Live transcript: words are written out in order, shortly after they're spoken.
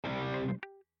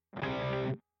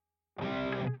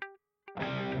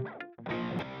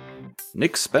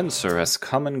Nick Spencer has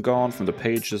come and gone from the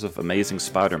pages of Amazing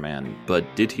Spider-Man, but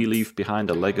did he leave behind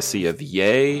a legacy of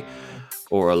yay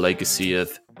or a legacy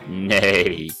of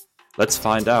nay? Let's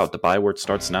find out. The byword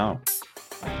starts now.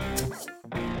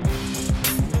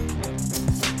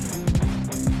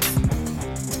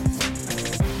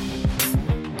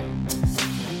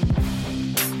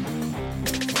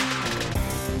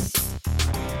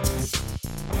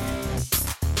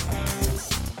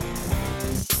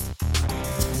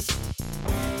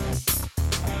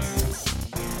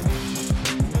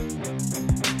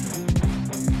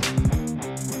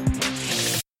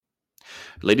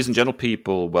 Ladies and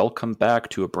gentlepeople, welcome back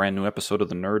to a brand new episode of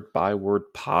the Nerd Byword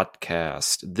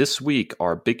podcast. This week,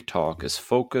 our big talk is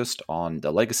focused on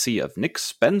the legacy of Nick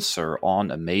Spencer on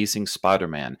Amazing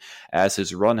Spider-Man. As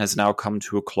his run has now come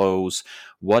to a close,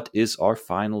 what is our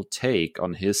final take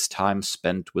on his time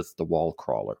spent with the wall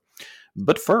crawler?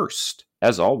 But first,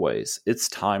 as always, it's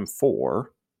time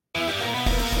for...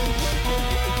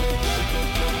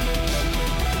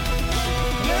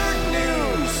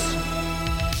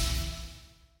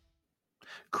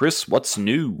 Chris, what's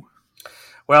new?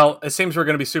 Well, it seems we're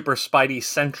going to be super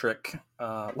Spidey-centric.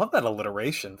 Love that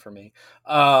alliteration for me.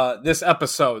 This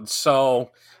episode.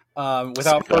 So,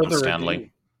 without further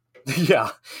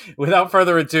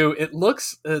ado, it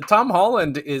looks Tom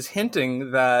Holland is hinting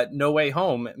that No Way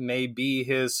Home may be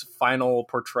his final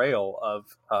portrayal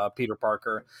of Peter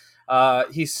Parker.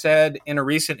 He said in a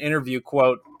recent interview,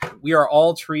 quote, we were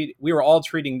all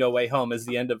treating No Way Home as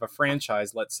the end of a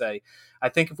franchise, let's say. I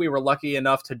think if we were lucky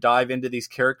enough to dive into these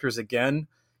characters again,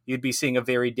 you'd be seeing a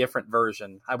very different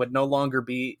version. It would no longer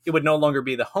be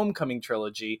the Homecoming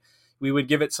trilogy. We would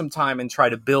give it some time and try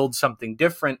to build something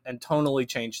different and tonally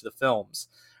change the films.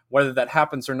 Whether that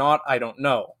happens or not, I don't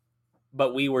know.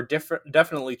 But we were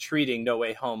definitely treating No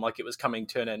Way Home like it was coming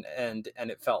to an end, and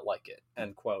it felt like it,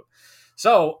 end quote.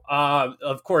 So,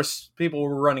 of course, people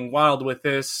were running wild with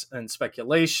this and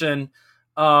speculation.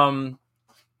 I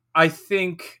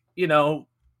think,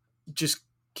 just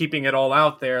keeping it all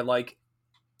out there,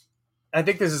 I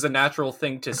think this is a natural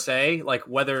thing to say,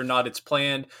 whether or not it's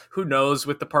planned, who knows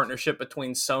with the partnership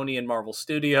between Sony and Marvel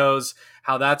Studios,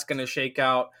 how that's going to shake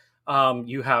out.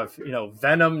 You have,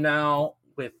 Venom now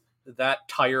with that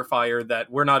tire fire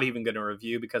that we're not even going to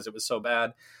review because it was so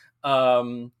bad.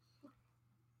 And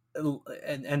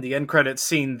the end credits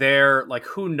scene there,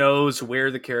 who knows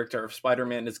where the character of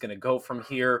Spider-Man is going to go from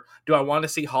here. Do I want to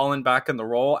see Holland back in the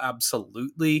role?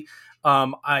 Absolutely.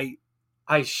 I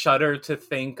shudder to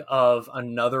think of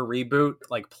another reboot.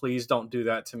 Please don't do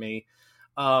that to me.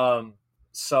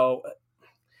 So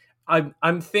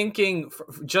I'm thinking,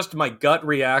 just my gut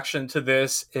reaction to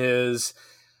this is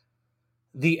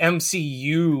the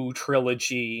MCU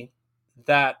trilogy,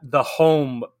 that the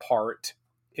home part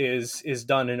is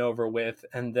done and over with,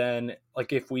 and then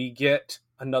if we get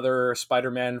another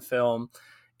Spider-Man film,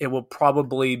 it will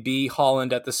probably be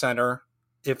Holland at the center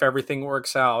if everything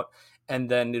works out,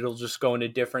 and then it'll just go in a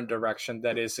different direction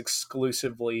that is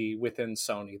exclusively within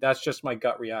Sony. That's just my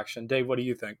gut reaction. Dave, what do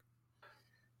you think?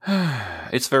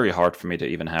 It's very hard for me to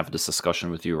even have this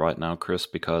discussion with you right now, Chris,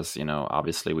 because,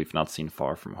 obviously we've not seen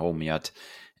Far From Home yet,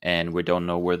 and we don't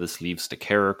know where this leaves the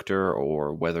character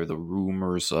or whether the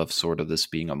rumors of sort of this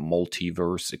being a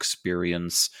multiverse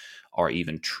experience are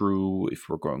even true, if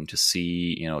we're going to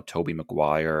see, Tobey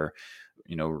Maguire,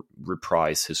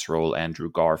 reprise his role, Andrew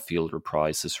Garfield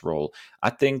reprise his role. I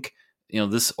think,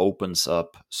 this opens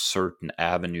up certain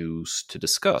avenues to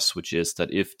discuss, which is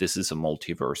that if this is a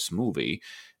multiverse movie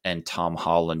and Tom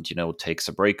Holland, takes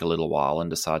a break a little while and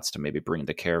decides to maybe bring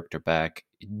the character back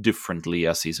differently,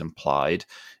 as he's implied,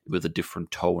 with a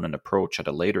different tone and approach at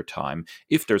a later time,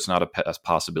 if there's not a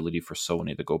possibility for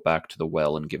Sony to go back to the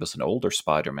well and give us an older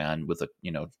Spider-Man with a,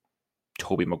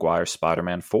 Tobey Maguire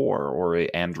Spider-Man 4 or a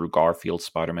Andrew Garfield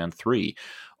Spider-Man 3,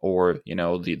 or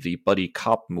the buddy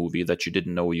cop movie that you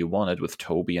didn't know you wanted with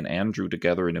Tobey and Andrew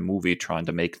together in a movie trying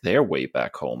to make their way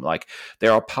back home.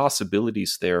 There are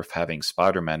possibilities there of having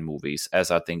Spider-Man movies,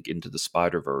 as I think Into the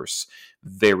Spider-Verse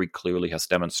very clearly has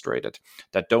demonstrated,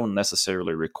 that don't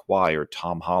necessarily require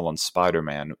Tom Holland's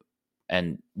Spider-Man,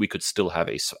 and we could still have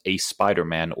a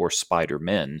Spider-Man or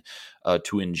Spider-Men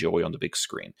to enjoy on the big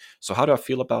screen. So how do I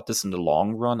feel about this in the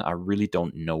long run? I really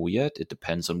don't know yet. It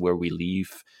depends on where we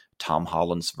leave Tom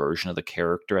Holland's version of the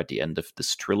character at the end of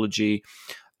this trilogy,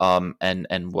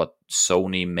 and what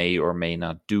Sony may or may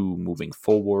not do moving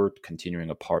forward, continuing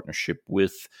a partnership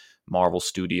with Marvel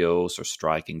Studios or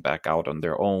striking back out on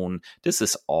their own. This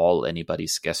is all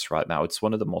anybody's guess right now. It's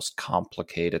one of the most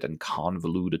complicated and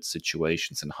convoluted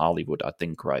situations in Hollywood, I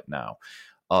think, right now.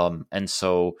 And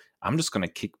so I'm just going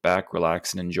to kick back,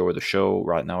 relax, and enjoy the show.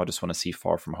 Right now, I just want to see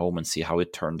Far From Home and see how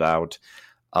it turned out,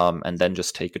 and then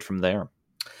just take it from there.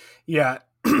 Yeah.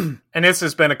 And this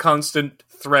has been a constant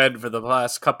thread for the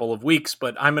last couple of weeks,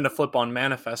 but I'm going to flip on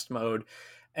manifest mode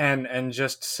and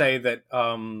just say that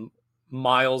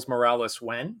Miles Morales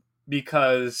win,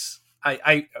 because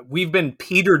we've been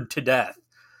petered to death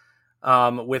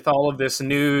with all of this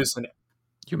news. And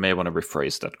you may want to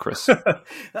rephrase that, Chris.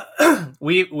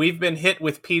 We've been hit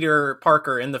with Peter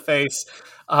Parker in the face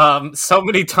so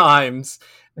many times.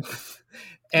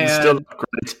 And he's still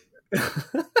great.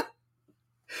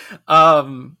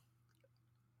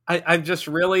 I'm just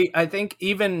really, I think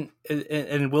even,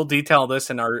 and we'll detail this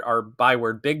in our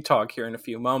byword big talk here in a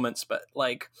few moments, but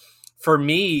like for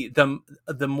me,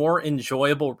 the more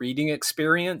enjoyable reading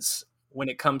experience when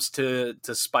it comes to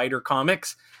Spider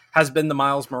comics has been the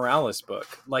Miles Morales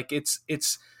book. Like it's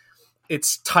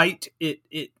tight.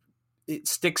 It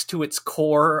sticks to its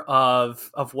core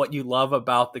of what you love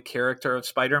about the character of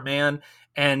Spider-Man,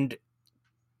 and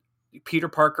Peter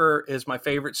Parker is my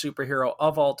favorite superhero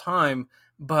of all time,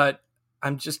 but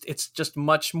it's just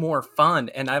much more fun,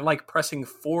 and I like pressing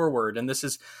forward. And this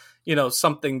is,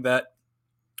 something that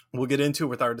we'll get into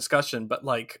with our discussion, but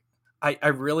like, I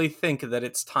really think that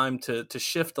it's time to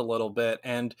shift a little bit,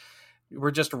 and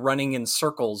we're just running in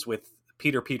circles with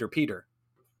Peter.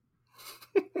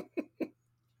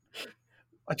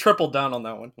 I tripled down on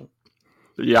that one.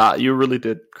 Yeah, you really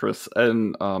did, Chris.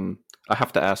 And I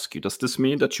have to ask you, does this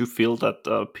mean that you feel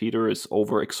that Peter is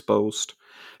overexposed,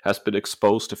 has been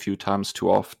exposed a few times too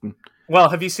often? Well,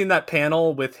 have you seen that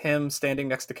panel with him standing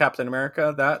next to Captain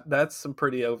America? That's some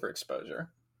pretty overexposure.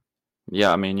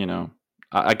 Yeah, I mean,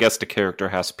 I guess the character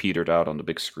has petered out on the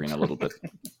big screen a little bit.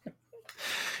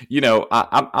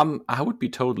 I would be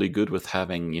totally good with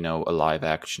having, a live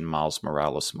action Miles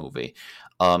Morales movie.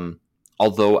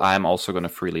 Although I'm also going to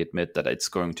freely admit that it's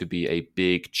going to be a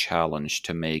big challenge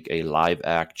to make a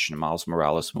live-action Miles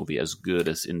Morales movie as good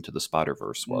as Into the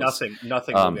Spider-Verse was.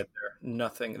 Nothing will get there.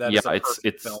 Nothing. That is a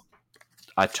perfect film.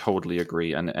 I totally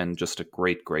agree, and just a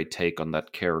great take on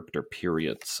that character.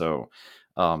 Period. So,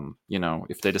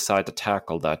 if they decide to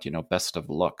tackle that, best of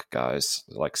luck, guys.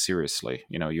 Like seriously,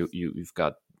 you've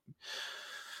got,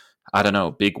 I don't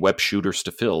know, big web shooters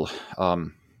to fill.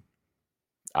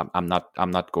 I'm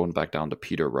not going back down the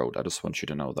Peter road. I just want you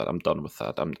to know that I'm done with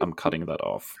that. I'm cutting that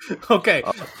off. Okay,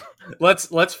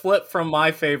 let's flip from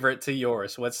my favorite to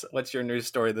yours. What's your news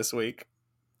story this week?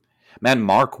 Man,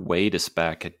 Mark Waid is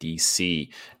back at DC,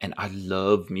 and I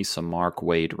love me some Mark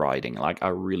Waid writing. Like, I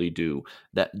really do.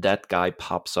 That guy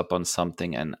pops up on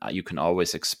something, and you can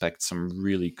always expect some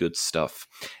really good stuff.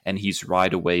 And he's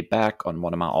right away back on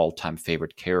one of my all-time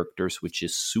favorite characters, which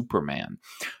is Superman.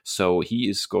 So he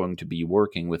is going to be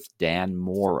working with Dan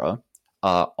Mora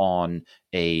on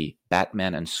a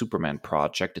Batman and Superman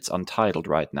project. It's untitled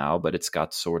right now, but it's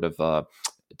got sort of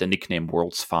the nickname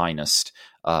World's Finest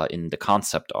in the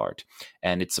concept art.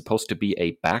 And it's supposed to be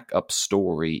a backup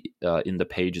story in the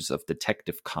pages of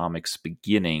Detective Comics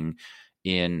beginning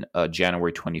in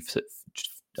January 25th.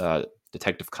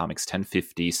 Detective Comics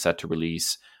 1050 set to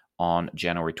release on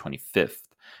January 25th.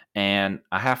 And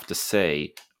I have to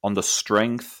say, on the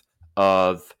strength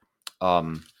of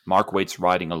Mark Waid's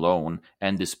writing alone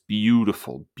and this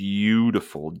beautiful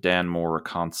Dan Mora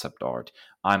concept art,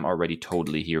 I'm already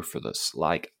totally here for this.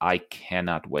 Like, I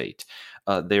cannot wait.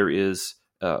 There is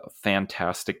a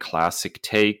fantastic classic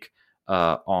take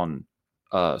on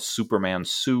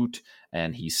Superman's suit,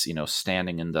 and he's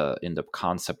standing in the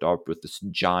concept art with this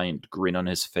giant grin on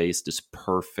his face, this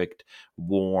perfect,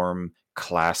 warm,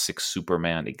 classic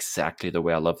Superman, exactly the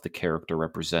way I love the character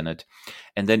represented.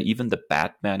 And then even the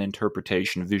Batman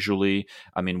interpretation visually,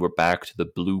 I mean, we're back to the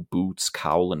blue boots,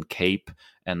 cowl, and cape,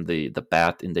 and the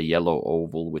bat in the yellow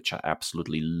oval, which I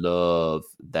absolutely love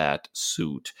that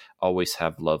suit. Always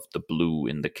have loved the blue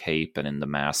in the cape and in the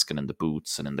mask and in the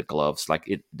boots and in the gloves. Like,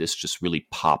 this just really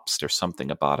pops. There's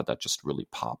something about it that just really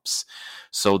pops.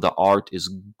 So the art is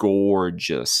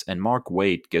gorgeous, and Mark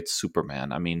Waid gets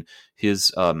Superman. I mean,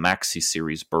 his maxi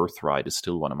series Birthright is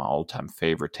still one of my all-time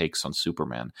favorite takes on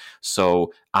Superman.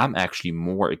 So I'm actually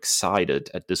more excited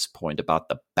at this point about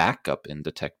the backup in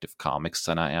Detective Comics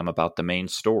than I am about the main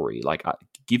story. Like,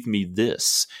 give me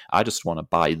this. I just want to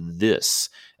buy this.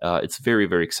 It's very,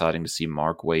 very exciting to see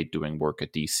Mark Waid doing work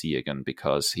at DC again,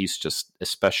 because he's just,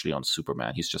 especially on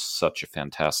Superman, he's just such a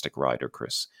fantastic writer,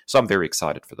 Chris. So I'm very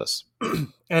excited for this.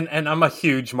 And I'm a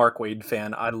huge Mark Waid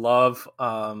fan. I love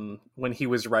when he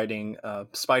was writing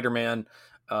Spider-Man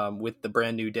with the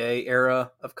Brand New Day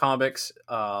era of comics.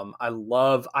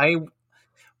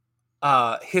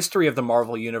 history of the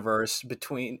Marvel universe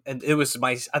and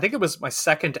I think it was my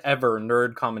second ever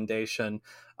nerd commendation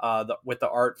with the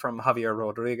art from Javier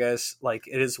Rodriguez. Like,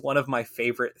 it is one of my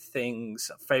favorite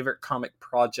comic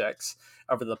projects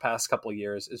over the past couple of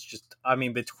years. It's just, I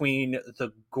mean, between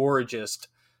the gorgeous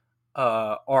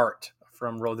art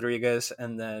from Rodriguez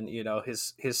and then, you know,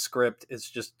 his script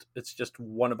is it's just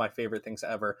one of my favorite things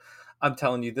ever. I'm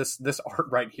telling you, this art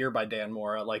right here by Dan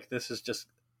Mora, like, this is just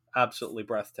absolutely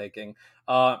breathtaking.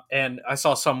 And I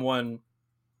saw someone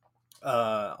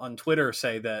on Twitter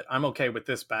say that I'm okay with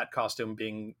this bat costume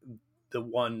being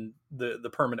the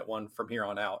permanent one from here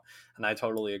on out, and I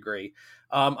totally agree.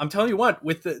 I'm telling you what,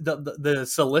 with the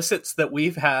solicits that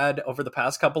we've had over the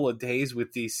past couple of days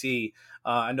with DC,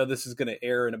 I know this is going to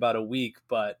air in about a week,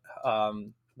 but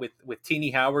with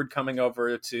Teenie Howard coming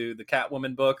over to the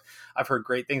Catwoman book, I've heard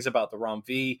great things about the Rom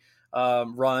V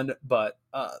run, but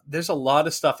there's a lot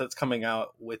of stuff that's coming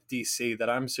out with DC that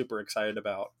I'm super excited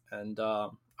about, and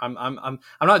I'm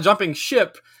not jumping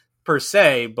ship per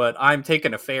se, but I'm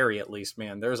taking a ferry at least,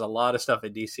 man. There's a lot of stuff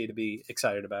at DC to be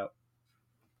excited about.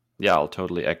 Yeah, I'll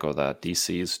totally echo that.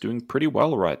 DC is doing pretty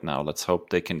well right now. Let's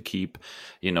hope they can keep,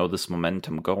 this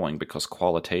momentum going, because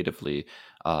qualitatively,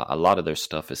 a lot of their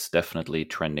stuff is definitely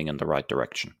trending in the right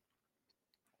direction.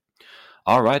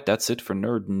 All right, that's it for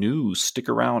Nerd News. Stick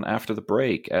around after the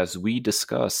break as we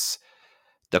discuss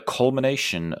the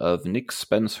culmination of Nick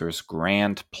Spencer's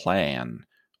grand plan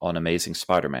on Amazing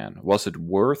Spider-Man. Was it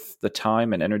worth the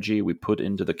time and energy we put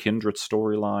into the Kindred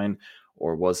storyline,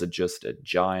 or was it just a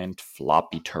giant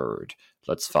floppy turd?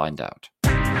 Let's find out.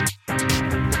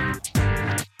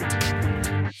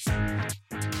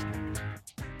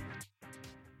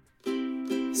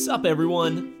 Sup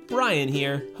everyone, Brian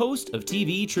here, host of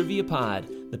TV Trivia Pod,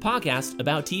 the podcast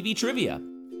about TV trivia.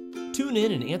 Tune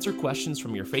in and answer questions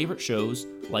from your favorite shows,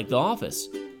 like The Office.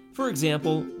 For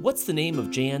example, what's the name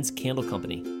of Jan's Candle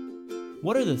Company?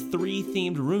 What are the 3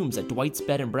 themed rooms at Dwight's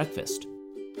Bed and Breakfast?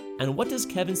 And what does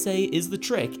Kevin say is the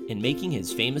trick in making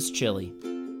his famous chili?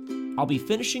 I'll be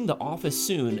finishing The Office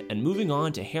soon and moving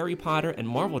on to Harry Potter and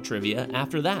Marvel trivia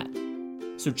after that.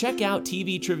 So check out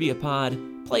TV Trivia Pod,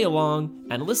 play along,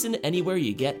 and listen anywhere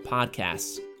you get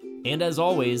podcasts. And as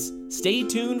always, stay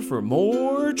tuned for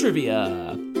more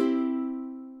trivia.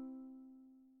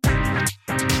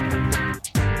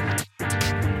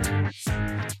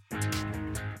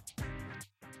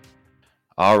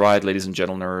 All right, ladies and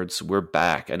gentle nerds, we're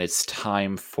back, and it's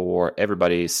time for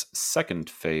everybody's second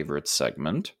favorite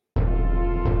segment.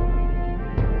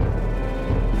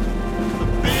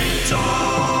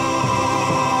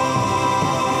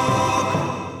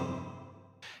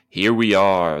 Here we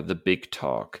are, the big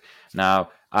talk.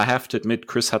 Now, I have to admit,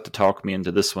 Chris had to talk me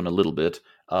into this one a little bit.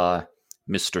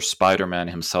 Mr. Spider-Man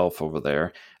himself over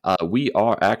there. We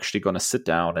are actually going to sit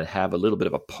down and have a little bit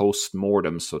of a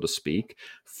post-mortem, so to speak,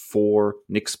 for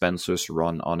Nick Spencer's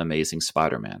run on Amazing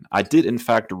Spider-Man. I did, in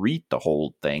fact, read the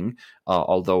whole thing,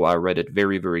 although I read it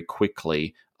very, very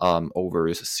quickly over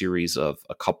a series of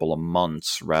a couple of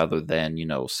months rather than,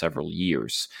 several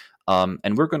years.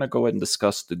 And we're going to go ahead and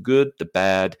discuss the good, the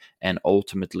bad, and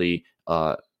ultimately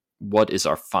what is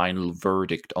our final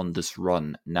verdict on this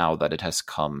run now that it has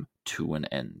come to an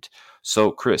end.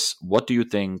 So, Chris, what do you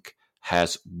think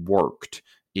has worked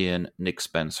in Nick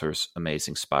Spencer's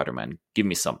Amazing Spider-Man? Give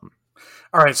me something.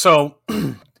 All right, so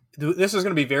this is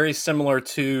going to be very similar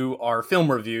to our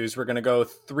film reviews. We're going to go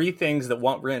 3 things that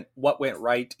what went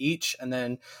right each, and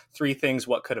then 3 things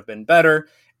what could have been better,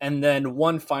 and then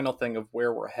one final thing of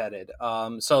where we're headed.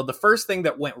 So the first thing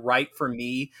that went right for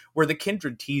me were the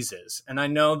Kindred teases. And I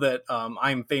know that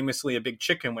I'm famously a big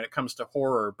chicken when it comes to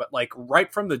horror, but like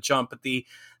right from the jump at the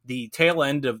tail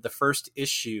end of the first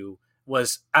issue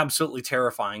was absolutely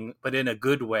terrifying, but in a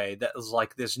good way. That was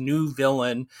like this new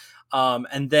villain.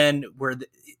 And then where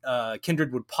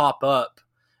Kindred would pop up,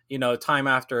 time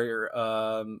after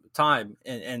time,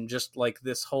 and just like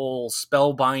this whole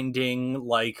spellbinding,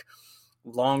 like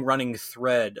long-running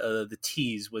thread, the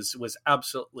tease was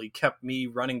absolutely kept me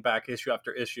running back issue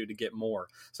after issue to get more.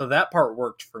 So that part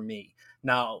worked for me.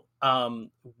 Now,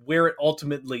 where it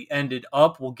ultimately ended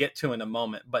up, we'll get to in a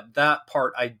moment, but that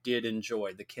part I did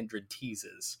enjoy, the Kindred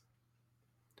teases.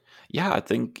 Yeah, I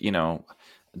think,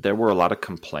 there were a lot of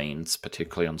complaints,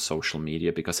 particularly on social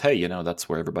media, because, hey, that's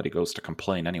where everybody goes to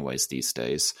complain anyways these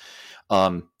days,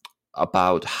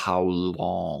 about how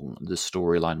long the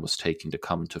storyline was taking to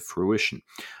come to fruition.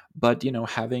 But,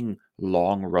 having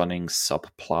long-running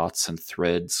subplots and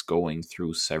threads going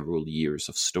through several years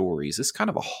of stories is kind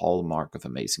of a hallmark of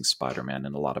Amazing Spider-Man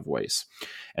in a lot of ways.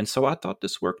 And so I thought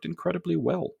this worked incredibly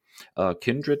well.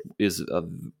 Kindred is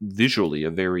visually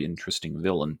a very interesting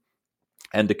villain,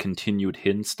 and the continued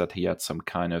hints that he had some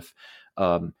kind of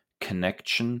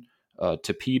connection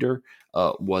to Peter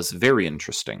was very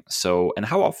interesting. So, and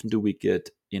how often do we get,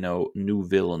 new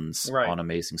villains Right. on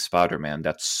Amazing Spider-Man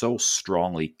that so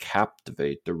strongly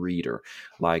captivate the reader?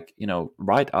 Like,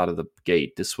 right out of the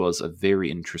gate, this was a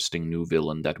very interesting new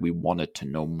villain that we wanted to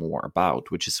know more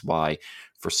about, which is why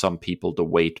for some people the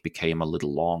wait became a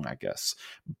little long, I guess.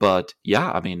 But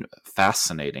yeah, I mean,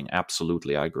 fascinating.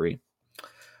 Absolutely, I agree.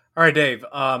 All right, Dave.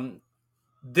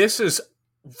 This is,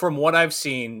 from what I've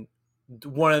seen,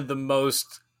 one of the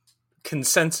most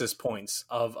consensus points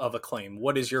of acclaim.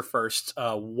 What is your first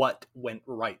what went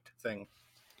right thing?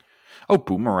 Oh,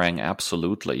 Boomerang,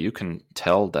 absolutely. You can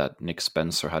tell that Nick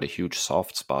Spencer had a huge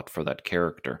soft spot for that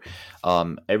character.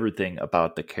 Everything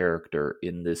about the character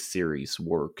in this series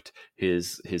worked.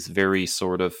 His very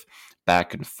sort of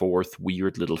back and forth,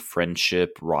 weird little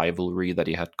friendship, rivalry that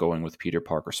he had going with Peter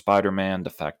Parker Spider-Man, the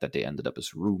fact that they ended up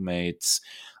as roommates,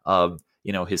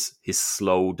 his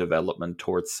slow development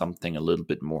towards something a little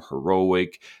bit more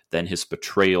heroic, then his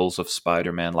betrayals of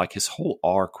Spider-Man. Like, his whole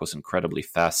arc was incredibly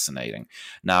fascinating.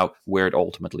 Now, where it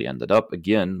ultimately ended up,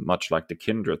 again, much like the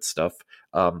Kindred stuff,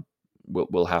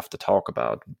 we'll have to talk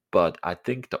about. But I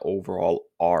think the overall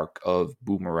arc of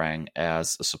Boomerang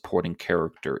as a supporting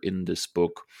character in this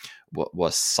book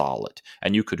was solid.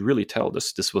 And you could really tell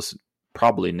this was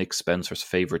probably Nick Spencer's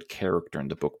favorite character in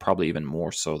the book, probably even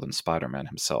more so than Spider-Man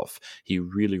himself. He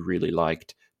really, really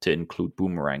liked to include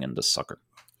Boomerang in this sucker.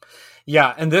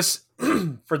 Yeah, and this,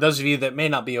 for those of you that may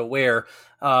not be aware,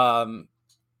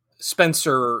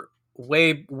 Spencer,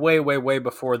 way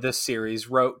before this series,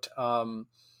 wrote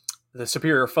the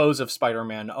Superior Foes of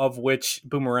Spider-Man, of which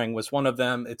Boomerang was one of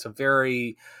them. It's a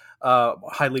very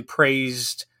highly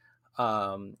praised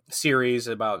series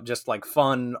about just like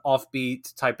fun,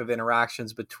 offbeat type of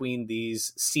interactions between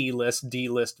these C-list,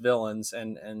 D-list villains,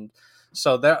 and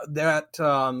so that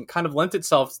kind of lent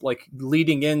itself, like,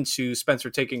 leading into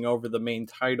Spencer taking over the main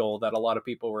title, that a lot of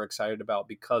people were excited about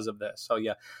because of this. So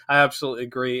yeah, I absolutely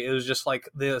agree. It was just like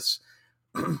this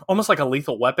almost like a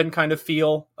Lethal Weapon kind of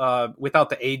feel, without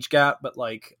the age gap, but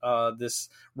like this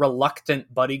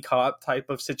reluctant buddy cop type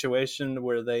of situation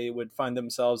where they would find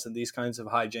themselves in these kinds of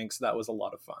hijinks. That was a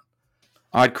lot of fun.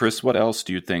 All right, Chris, what else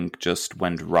do you think just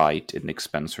went right in Nick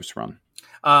Spencer's run?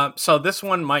 So this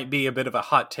one might be a bit of a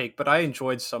hot take, but I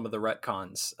enjoyed some of the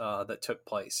retcons that took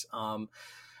place.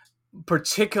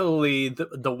 Particularly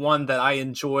the one that I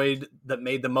enjoyed that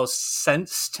made the most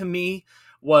sense to me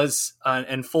was,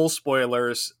 and full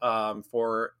spoilers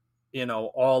for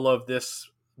all of this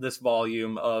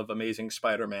volume of Amazing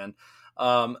Spider-Man,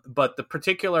 but the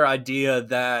particular idea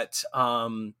that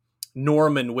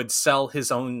Norman would sell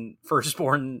his own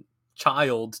firstborn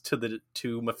child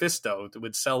to Mephisto,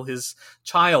 would sell his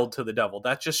child to the devil.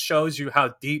 That just shows you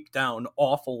how deep down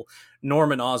awful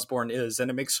Norman Osborn is, and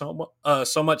it makes so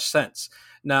much sense.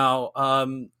 Now,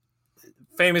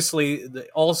 famously,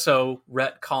 also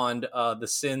retconned the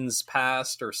Sins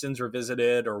Past or Sins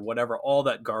Revisited or whatever all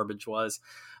that garbage was.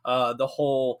 The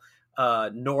whole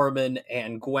Norman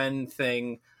and Gwen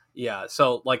thing. Yeah,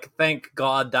 so like, thank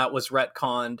God that was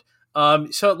retconned.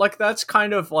 So like, that's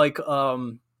kind of like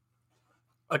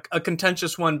a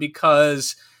contentious one,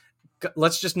 because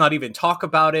let's just not even talk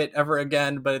about it ever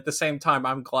again. But at the same time,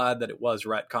 I'm glad that it was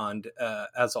retconned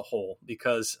as a whole,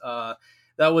 because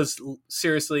that was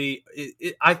seriously,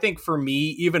 I think for me,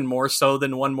 even more so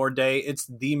than One More Day, it's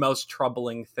the most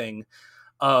troubling thing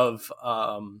of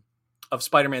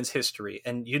Spider-Man's history.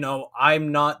 And,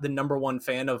 I'm not the number one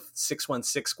fan of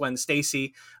 616 Gwen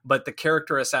Stacy, but the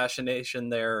character assassination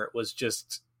there was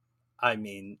just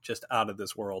out of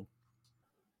this world.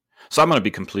 So I'm going to be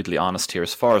completely honest here.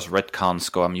 As far as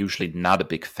retcons go, I'm usually not a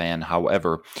big fan.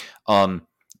 However,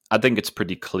 I think it's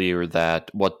pretty clear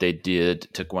that what they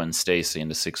did to Gwen Stacy in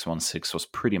the 616 was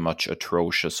pretty much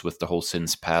atrocious with the whole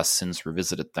Sins Past, Sins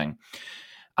Revisited thing.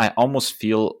 I almost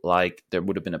feel like there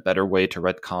would have been a better way to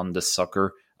retcon this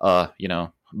sucker,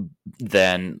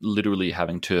 than literally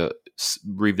having to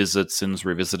revisit Sins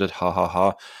Revisited,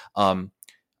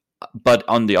 But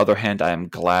on the other hand, I am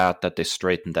glad that they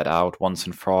straightened that out once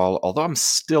and for all, although I'm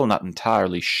still not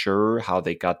entirely sure how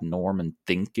they got Norman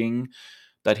thinking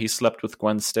that he slept with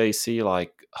Gwen Stacy,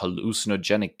 like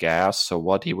hallucinogenic gas. So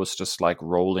what, he was just like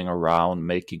rolling around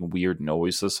making weird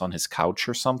noises on his couch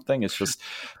or something? It's just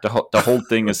the whole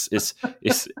thing is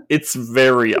it's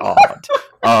very odd.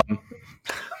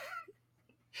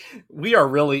 We are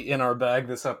really in our bag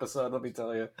this episode, let me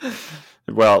tell you.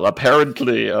 Well,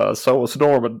 apparently so was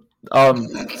Norman.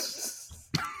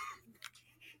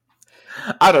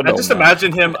 I don't I know, just man.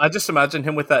 imagine him. I just imagine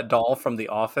him with that doll from The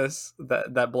Office,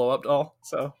 that blow up doll.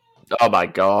 So Oh my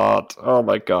god. Oh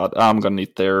my god. I'm gonna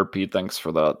need therapy. Thanks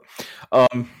for that.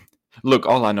 Um, Look,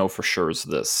 all I know for sure is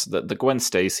this: that the Gwen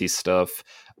Stacy stuff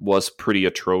was pretty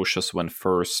atrocious when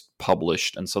first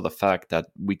published, and so the fact that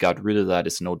we got rid of that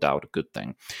is no doubt a good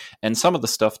thing. And some of the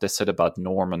stuff they said about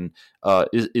Norman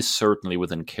is certainly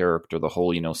within character. The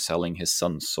whole, selling his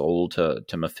son's soul to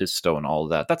Mephisto and all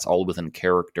that. That's all within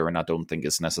character, and I don't think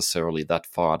is necessarily that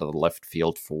far out of the left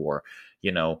field for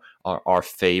our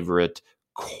favorite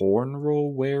cornrow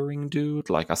wearing dude.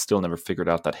 Like, I still never figured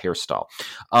out that hairstyle.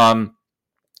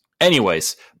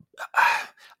 Anyways,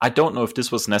 I don't know if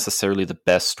this was necessarily the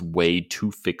best way to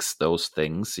fix those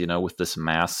things, with this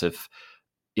massive,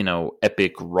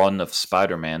 epic run of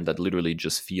Spider-Man that literally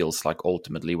just feels like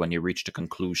ultimately when you reach the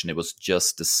conclusion, it was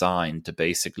just designed to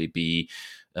basically be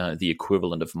the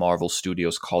equivalent of Marvel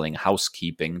Studios calling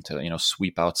housekeeping to,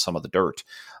 sweep out some of the dirt.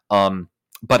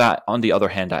 But on the other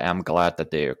hand, I am glad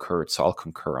that they occurred, so I'll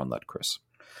concur on that, Chris.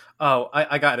 oh,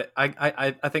 I got it.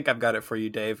 I think I've got it for you,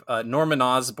 Dave. Norman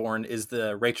Osborn is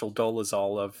the Rachel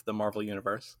Dolezal of the Marvel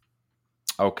Universe.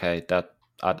 Okay,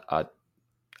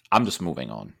 I'm just moving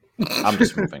on. I'm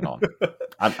just moving on.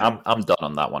 I'm done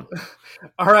on that one.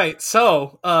 All right,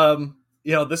 so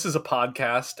this is a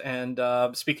podcast,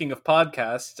 and speaking of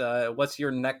podcast, what's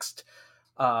your next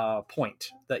point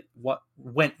that what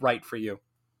went right for you?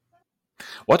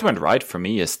 What went right for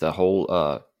me is the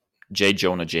whole J.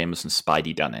 Jonah Jameson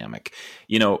Spidey dynamic.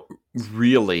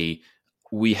 Really,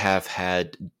 we have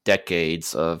had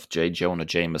decades of J. Jonah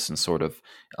Jameson sort of,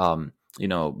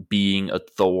 being a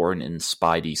thorn in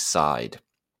Spidey's side.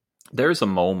 There's a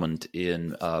moment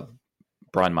in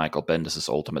Brian Michael Bendis'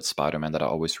 Ultimate Spider-Man that I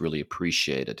always really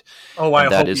appreciated. Oh, I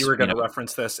hope you were going to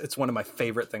reference this. It's one of my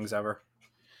favorite things ever.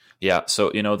 Yeah, so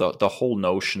the whole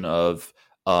notion of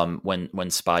when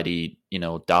Spidey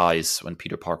dies, when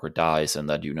Peter Parker dies in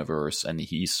that universe, and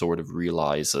he sort of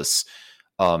realizes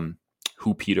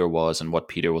who Peter was and what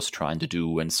Peter was trying to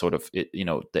do, and sort of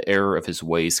the error of his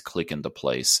ways click into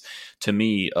place. To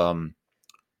me,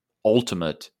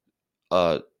 Ultimate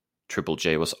Triple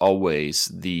J was always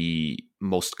the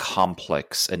most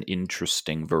complex and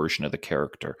interesting version of the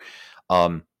character.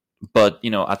 But,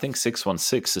 I think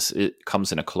 616 it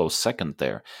comes in a close second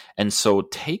there. And so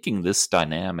taking this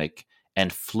dynamic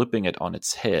and flipping it on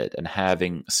its head and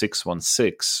having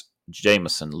 616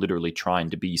 Jameson literally trying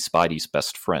to be Spidey's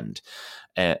best friend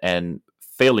and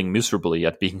failing miserably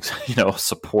at being,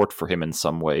 support for him in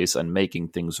some ways and making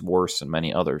things worse in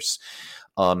many others,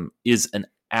 is an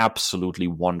absolutely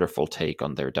wonderful take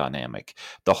on their dynamic.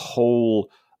 The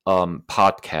whole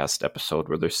podcast episode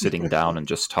where they're sitting down and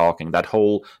just talking, that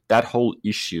whole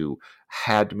issue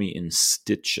had me in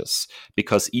stitches,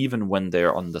 because even when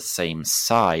they're on the same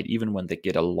side, even when they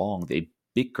get along, they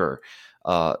bicker,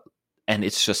 and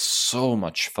it's just so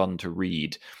much fun to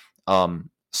read.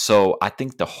 So I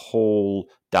think the whole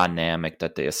dynamic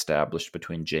that they established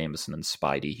between Jameson and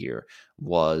Spidey here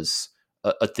was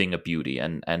a thing of beauty,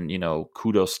 and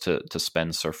kudos to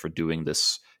Spencer for doing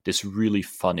this really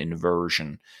fun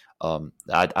inversion.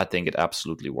 I think it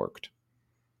absolutely worked.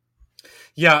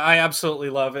 Yeah, I absolutely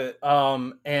love it.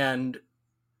 And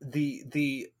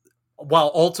the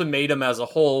while Ultimatum as a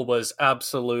whole was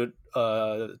absolute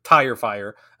tire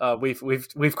fire,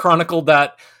 we've chronicled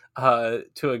that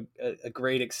to a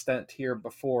great extent here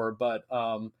before, but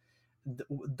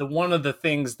the one of the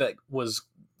things that was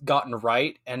gotten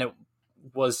right, and it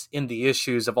was in the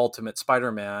issues of Ultimate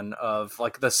Spider-Man, of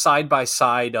like the side by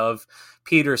side of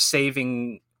Peter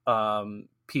saving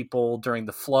people during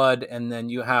the flood, and then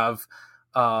you have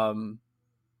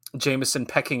Jameson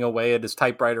pecking away at his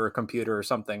typewriter or computer or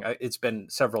something. It's been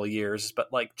several years,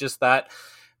 but like just that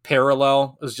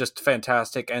parallel was just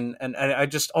fantastic, and I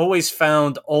just always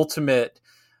found Ultimate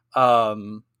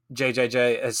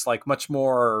JJJ as like much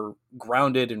more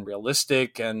grounded and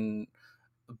realistic and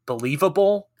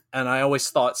believable. And I always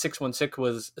thought 616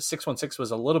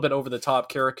 was a little bit over the top,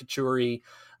 caricature-y,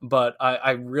 but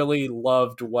I really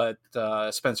loved what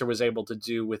Spencer was able to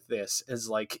do with this. Is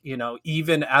like,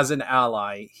 even as an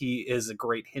ally, he is a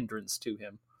great hindrance to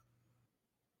him.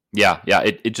 Yeah,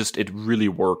 it really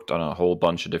worked on a whole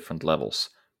bunch of different levels.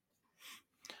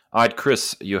 All right,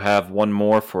 Chris, you have one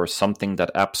more for something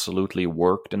that absolutely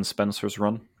worked in Spencer's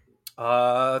run?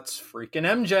 It's freaking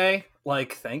MJ.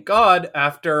 Like, thank God,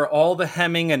 after all the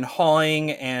hemming and hawing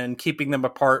and keeping them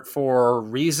apart for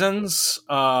reasons,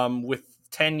 with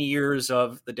 10 years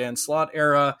of the Dan Slott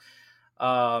era,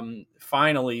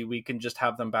 finally we can just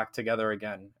have them back together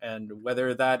again. And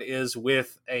whether that is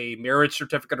with a marriage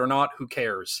certificate or not, who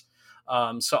cares?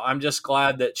 So I'm just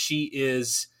glad that she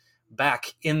is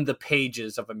back in the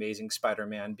pages of Amazing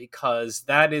Spider-Man, because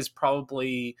that is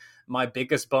probably my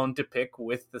biggest bone to pick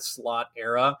with the Slott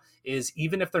era, is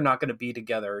even if they're not going to be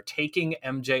together, taking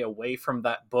MJ away from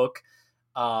that book,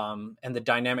 and the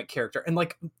dynamic character, and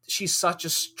like, she's such a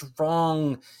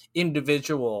strong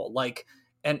individual, like,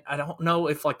 and I don't know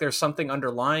if like there's something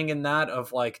underlying in that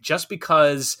of like, just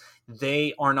because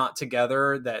they are not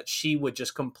together, that she would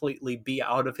just completely be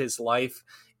out of his life.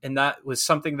 And that was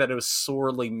something that was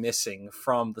sorely missing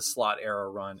from the Slott era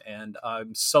run. And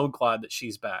I'm so glad that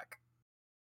she's back.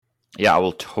 Yeah, I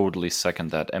will totally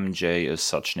second that. MJ is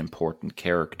such an important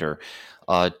character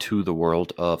to the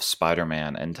world of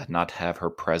Spider-Man, and to not have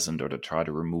her present or to try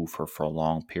to remove her for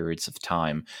long periods of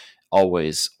time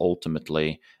always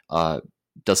ultimately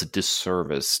does a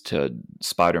disservice to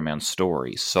Spider-Man's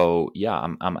story. So yeah,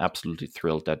 I'm absolutely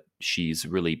thrilled that she's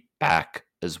really back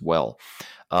as well.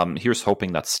 Here's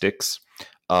hoping that sticks.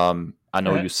 I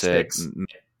know you said,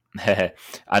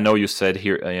 I know you said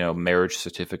here, marriage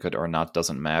certificate or not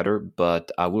doesn't matter,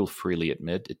 but I will freely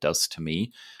admit it does to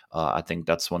me. I think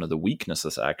that's one of the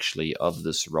weaknesses, actually, of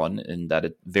this run, in that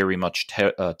it very much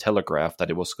telegraphed that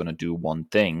it was going to do one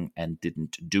thing and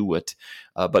didn't do it.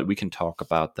 But we can talk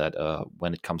about that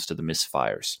when it comes to the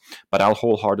misfires. But I'll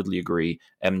wholeheartedly agree,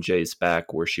 MJ is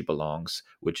back where she belongs,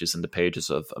 which is in the pages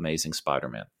of Amazing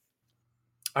Spider-Man.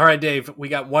 All right, Dave, we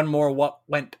got one more. What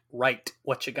went right?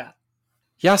 What you got?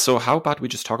 Yeah, so how about we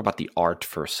just talk about the art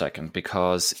for a second?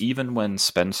 Because even when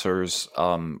Spencer's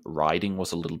writing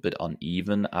was a little bit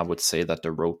uneven, I would say that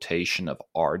the rotation of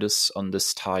artists on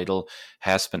this title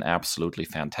has been absolutely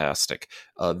fantastic.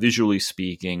 Visually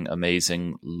speaking,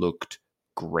 Amazing looked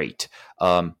great.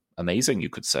 Amazing, you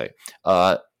could say.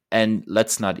 And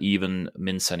let's not even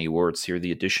mince any words here.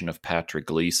 The addition of Patrick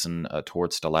Gleason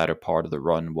towards the latter part of the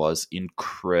run was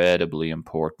incredibly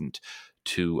important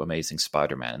to Amazing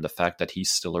Spider-Man, and the fact that he's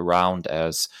still around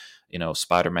as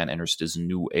Spider-Man enters this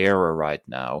new era right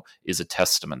now is a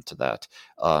testament to that.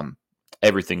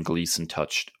 Everything Gleason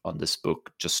touched on this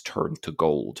book just turned to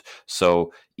gold.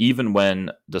 So even when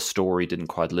the story didn't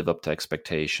quite live up to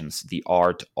expectations, the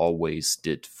art always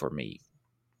did for me.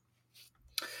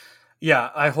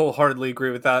 Yeah, I wholeheartedly agree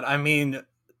with that. I mean,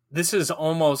 this is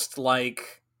almost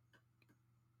like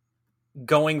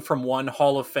going from one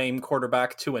Hall of Fame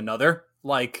quarterback to another,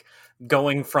 like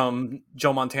going from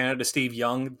Joe Montana to Steve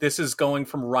Young. This is going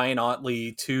from Ryan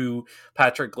Ottley to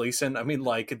Patrick Gleason. I mean,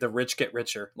 like, the rich get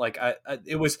richer. Like,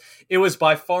 it was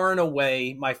by far and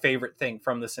away my favorite thing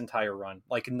from this entire run.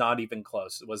 Like, not even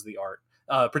close. It was the art,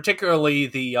 particularly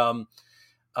the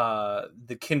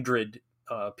Kindred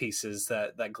pieces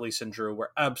that Gleason drew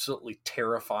were absolutely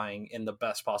terrifying in the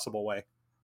best possible way.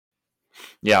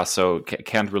 Yeah, so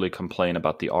can't really complain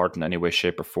about the art in any way,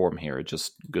 shape, or form here.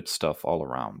 Just good stuff all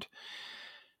around.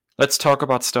 Let's talk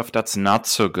about stuff that's not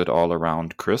so good all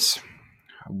around, Chris.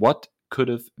 What could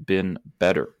have been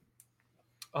better?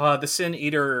 The Sin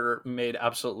Eater made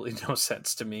absolutely no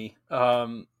sense to me.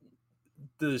 The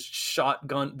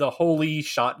shotgun, the holy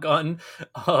shotgun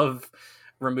of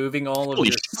removing all of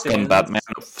the sins. Batman.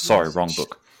 Sorry, wrong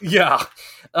book. Yeah.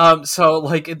 So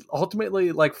like, it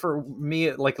ultimately, like, for me,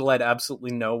 it like led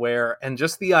absolutely nowhere. And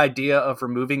just the idea of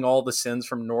removing all the sins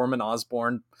from Norman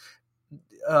Osborn,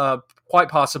 quite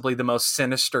possibly the most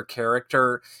sinister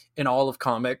character in all of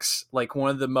comics, like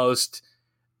one of the most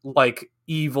like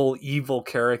evil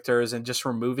characters, and just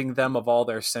removing them of all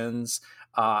their sins,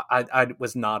 I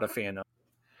was not a fan of.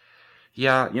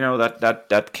 Yeah,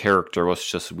 that character was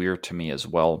just weird to me as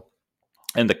well.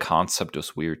 And the concept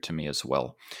was weird to me as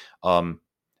well. And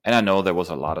I know there was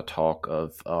a lot of talk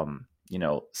of,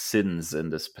 sins in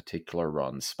this particular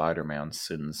run. Spider-Man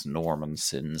sins, Norman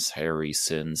sins, Harry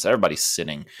sins, everybody's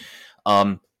sinning.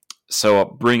 So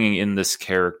bringing in this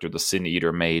character, the Sin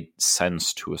Eater, made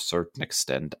sense to a certain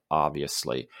extent,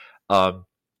 obviously.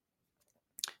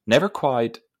 Never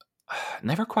quite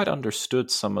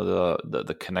understood some of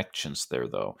the connections there,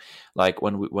 though. Like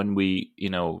when we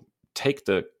take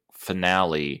the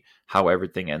finale, how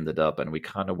everything ended up, and we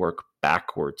kind of work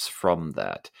backwards from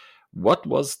that. What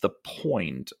was the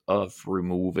point of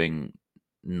removing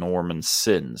Norman's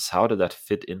sins? How did that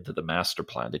fit into the master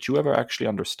plan? Did you ever actually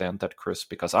understand that, Chris?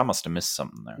 Because I must have missed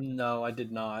something there. No, I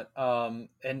did not. And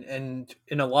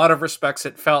in a lot of respects,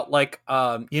 it felt like,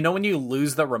 when you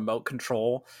lose the remote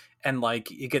control and like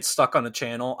you get stuck on a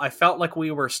channel, I felt like we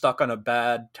were stuck on a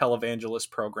bad televangelist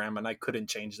program and I couldn't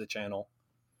change the channel.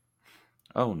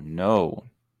 Oh no,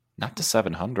 not the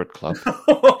 700 Club.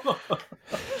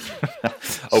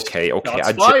 Okay.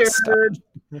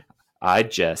 I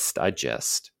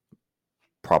jest.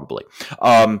 probably.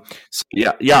 So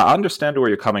yeah, I understand where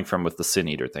you're coming from with the Sin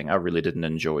Eater thing. I really didn't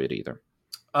enjoy it either.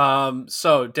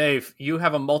 So Dave, you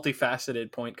have a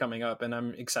multifaceted point coming up, and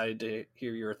I'm excited to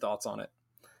hear your thoughts on it.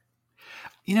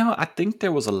 I think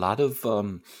there was a lot of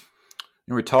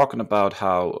we're talking about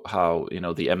how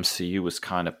the MCU is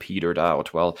kind of petered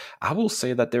out. Well, I will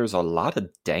say that there's a lot of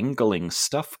dangling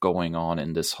stuff going on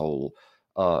in this whole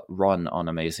run on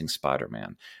Amazing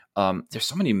Spider-Man. There's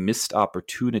so many missed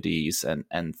opportunities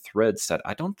and threads that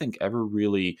I don't think ever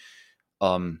really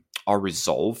are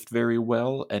resolved very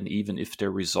well, and even if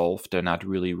they're resolved, they're not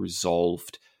really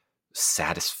resolved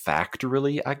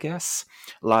satisfactorily, I guess.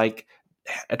 Like,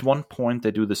 at one point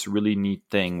they do this really neat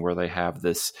thing where they have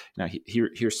this,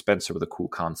 here's Spencer with a cool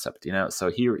concept, so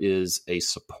here is a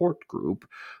support group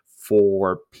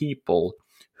for people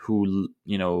who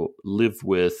live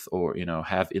with or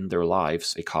have in their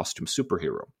lives a costume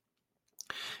superhero,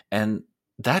 and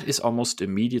that is almost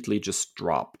immediately just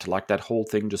dropped. Like, that whole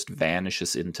thing just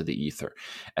vanishes into the ether.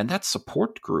 And that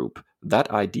support group, that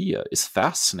idea is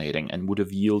fascinating and would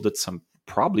have yielded some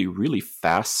probably really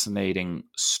fascinating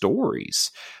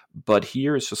stories. But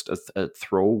here is just a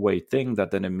throwaway thing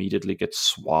that then immediately gets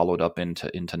swallowed up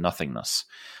into nothingness.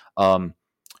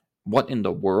 What in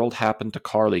the world happened to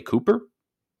Carly Cooper?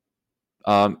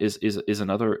 Is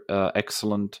another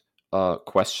excellent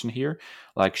question here.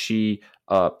 Like, she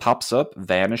pops up,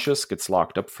 vanishes, gets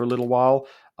locked up for a little while,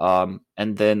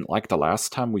 and then, like, the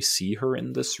last time we see her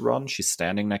in this run, she's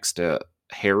standing next to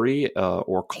Harry,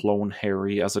 or Clone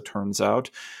Harry as it turns out,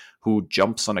 who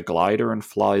jumps on a glider and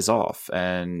flies off,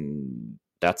 and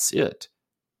that's it.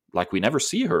 Like, we never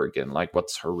see her again. Like,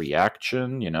 what's her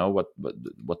reaction?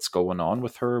 What's going on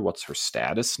with her? What's her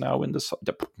status now in this?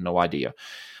 No idea.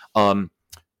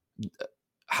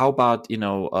 How about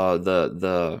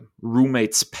the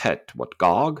roommate's pet? What,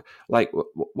 Gog? Like,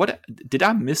 what did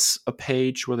I miss a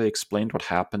page where they explained what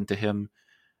happened to him?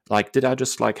 Like, did I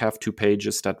just have 2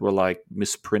 pages that were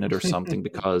misprinted or something?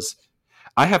 Because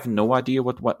I have no idea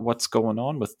what's going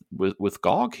on with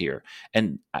Gog here.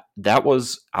 And that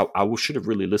was I should have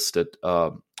really listed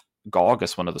Gog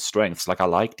as one of the strengths. Like, I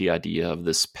like the idea of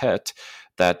this pet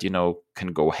that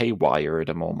can go haywire at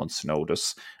a moment's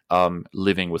notice,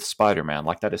 living with Spider-Man.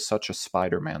 Like, that is such a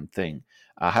Spider-Man thing.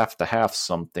 I have to have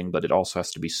something, but it also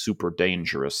has to be super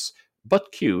dangerous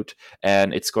but cute,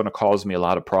 and it's going to cause me a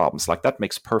lot of problems. Like, that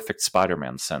makes perfect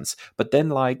Spider-Man sense. But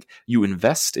then, you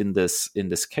invest in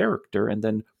this character, and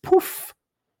then poof,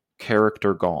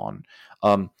 character gone.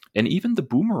 And even the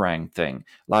Boomerang thing,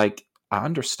 like, I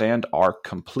understand arc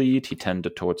complete. He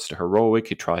tended towards the heroic.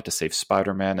 He tried to save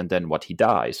Spider-Man, and then he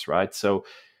dies, right? So,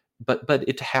 but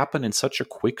it happened in such a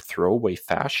quick throwaway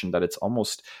fashion that it's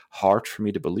almost hard for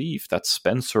me to believe that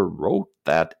Spencer wrote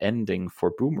that ending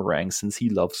for Boomerang, since he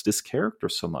loves this character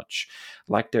so much.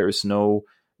 Like, there is no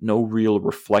real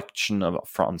reflection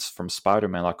from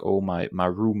Spider-Man, like, oh, my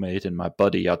roommate and my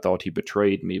buddy, I thought he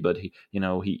betrayed me, but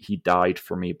he died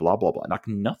for me, blah blah blah. Like,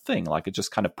 nothing. Like, it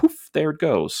just kind of poof, there it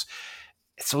goes.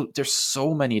 So there's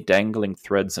so many dangling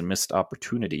threads and missed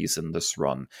opportunities in this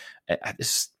run.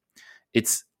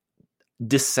 It's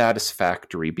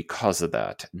dissatisfactory because of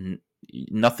that.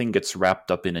 Nothing gets wrapped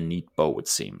up in a neat bow, it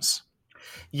seems.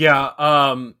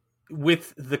 Yeah,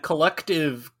 with the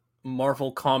collective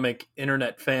Marvel comic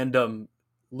internet fandom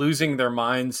losing their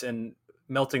minds and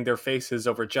melting their faces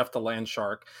over Jeff the Land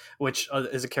Shark, which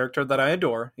is a character that I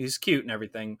adore. He's cute and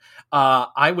everything.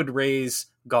 I would raise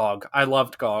Gog. I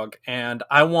loved Gog, and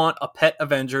I want a pet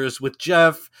Avengers with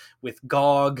Jeff, with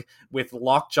Gog, with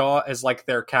Lockjaw as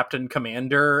their Captain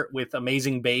Commander, with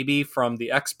Amazing Baby from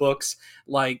the X books.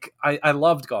 Like, I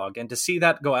loved Gog, and to see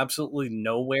that go absolutely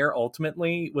nowhere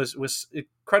ultimately was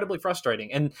incredibly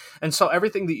frustrating. And so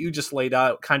everything that you just laid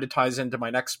out kind of ties into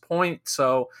my next point.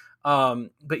 So,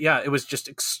 but yeah, it was just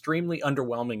extremely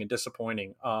underwhelming and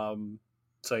disappointing.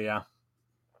 So yeah.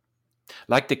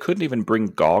 Like, they couldn't even bring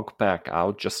Gog back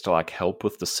out just to help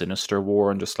with the Sinister War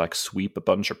and just sweep a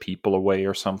bunch of people away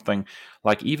or something.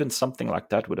 Like, even something like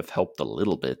that would have helped a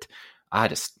little bit.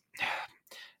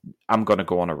 I'm going to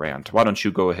go on a rant. Why don't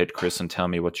you go ahead, Chris, and tell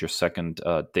me what your second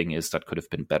thing is that could have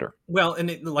been better? Well,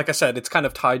 and like I said, it's kind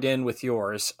of tied in with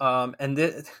yours. For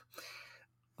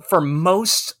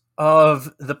most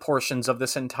of the portions of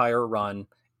this entire run,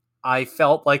 I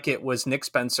felt like it was Nick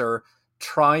Spencer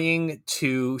trying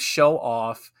to show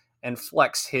off and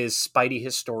flex his Spidey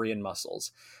historian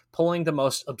muscles, pulling the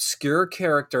most obscure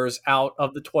characters out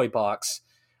of the toy box.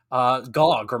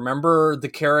 Gog, remember the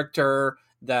character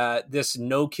that this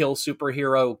no-kill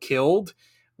superhero killed?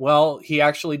 Well, he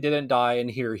actually didn't die,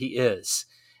 and here he is.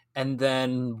 And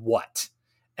then what?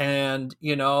 And,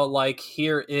 like,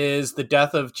 here is the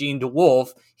death of Jean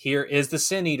DeWolf. Here is the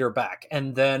Sin Eater back.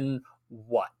 And then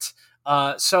what?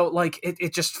 So, like,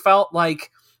 it just felt like,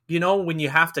 when you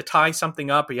have to tie something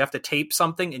up or you have to tape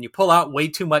something and you pull out way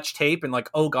too much tape and like,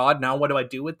 oh God, now what do I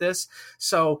do with this?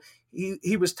 So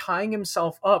he was tying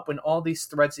himself up in all these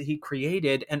threads that he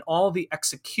created and all the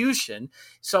execution.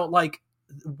 So like,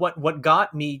 what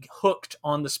got me hooked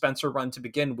on the Spencer run to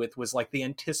begin with was like the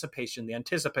anticipation,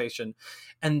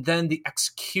 and then the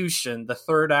execution, the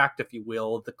third act, if you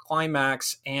will, the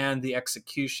climax and the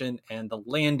execution and the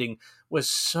landing was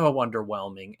so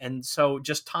underwhelming. And so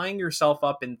just tying yourself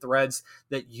up in threads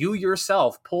that you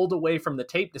yourself pulled away from the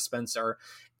tape dispenser,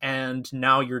 and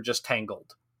now you're just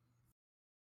tangled.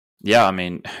 Yeah, I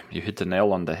mean, you hit the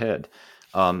nail on the head.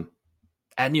 And,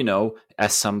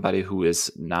 as somebody who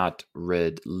has not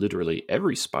read literally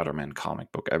every Spider-Man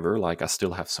comic book ever, like I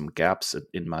still have some gaps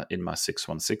in my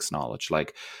 616 knowledge.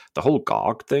 Like the whole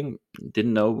GOG thing,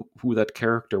 didn't know who that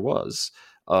character was.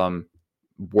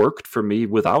 Worked for me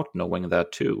without knowing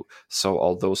that too. So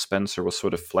although Spencer was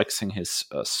sort of flexing his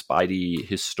Spidey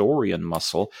historian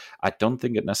muscle, I don't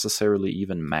think it necessarily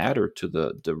even mattered to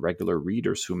the regular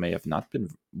readers who may have not been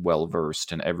well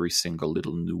versed in every single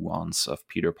little nuance of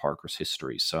Peter Parker's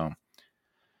history. So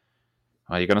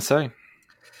what are you gonna say?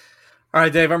 All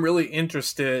right, Dave, I'm really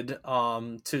interested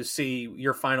to see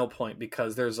your final point,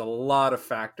 because there's a lot of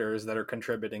factors that are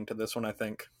contributing to this one, I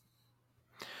think.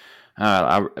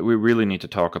 We really need to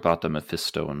talk about the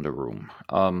Mephisto in the room.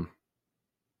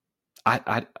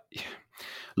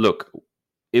 Look,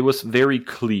 it was very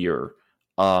clear,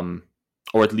 or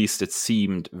at least it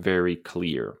seemed very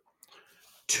clear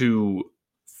to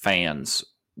fans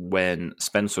when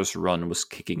Spencer's run was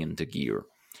kicking into gear,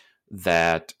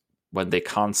 that when they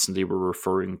constantly were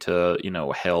referring to,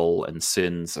 hell and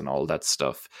sins and all that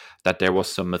stuff, that there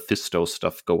was some Mephisto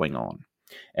stuff going on.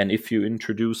 And if you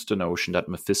introduce the notion that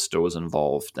Mephisto is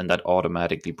involved, then that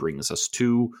automatically brings us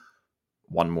to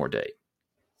One More Day.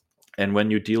 And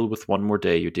when you deal with One More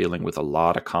Day, you're dealing with a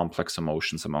lot of complex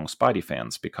emotions among Spidey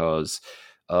fans, because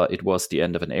it was the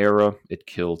end of an era. It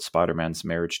killed Spider-Man's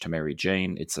marriage to Mary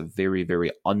Jane. It's a very,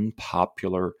 very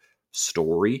unpopular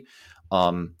story.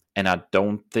 And I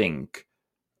don't think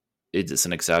it is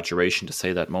an exaggeration to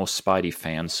say that most Spidey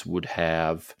fans would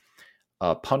have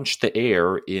punched the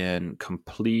air in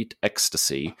complete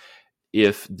ecstasy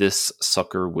if this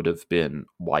sucker would have been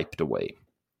wiped away.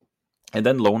 And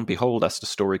then lo and behold, as the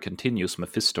story continues,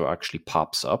 Mephisto actually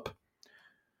pops up.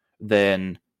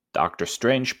 Then Doctor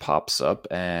Strange pops up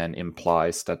and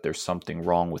implies that there's something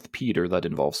wrong with Peter that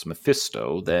involves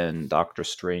Mephisto. Then Doctor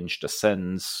Strange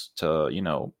descends to,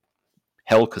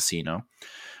 Hell Casino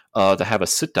to have a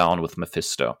sit down with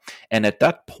Mephisto. And at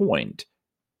that point,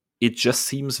 it just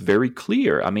seems very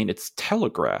clear. I mean, it's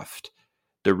telegraphed.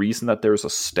 The reason that there's a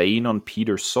stain on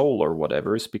Peter's soul or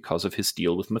whatever is because of his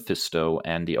deal with Mephisto,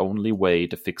 and the only way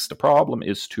to fix the problem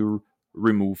is to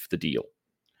remove the deal.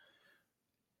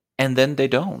 And then they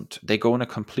don't. They go in a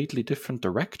completely different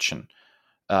direction.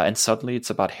 And suddenly it's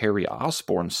about Harry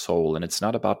Osborn's soul, and it's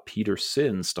not about Peter's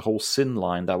sins. The whole sin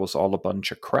line, that was all a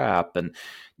bunch of crap. And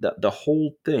the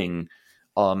whole thing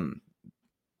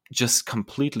just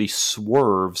completely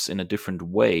swerves in a different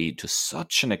way to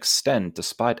such an extent,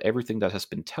 despite everything that has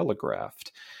been telegraphed,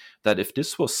 that if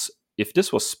this was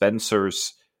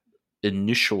Spencer's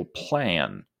initial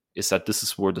plan, is that this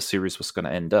is where the series was going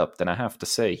to end up, then I have to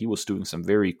say he was doing some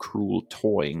very cruel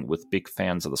toying with big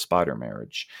fans of the Spider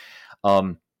marriage.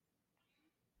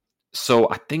 So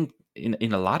I think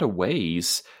in a lot of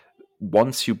ways,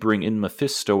 once you bring in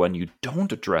Mephisto and you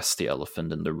don't address the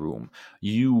elephant in the room,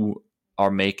 you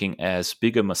are making as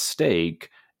big a mistake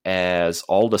as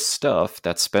all the stuff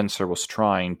that Spencer was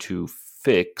trying to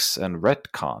fix and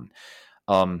retcon.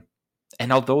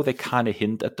 And although they kind of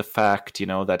hint at the fact,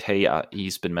 that, hey,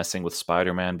 he's been messing with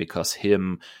Spider-Man because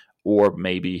him or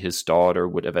maybe his daughter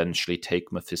would eventually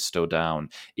take Mephisto down,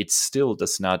 it still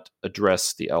does not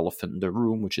address the elephant in the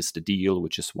room, which is the deal,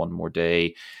 which is One More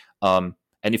Day.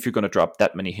 And if you're going to drop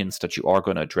that many hints that you are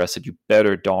going to address it, you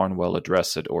better darn well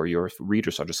address it, or your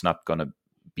readers are just not going to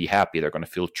be happy. They're going to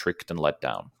feel tricked and let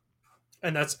down.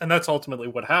 And that's ultimately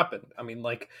what happened. I mean,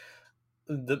 like,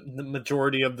 the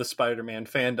majority of the Spider-Man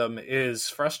fandom is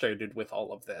frustrated with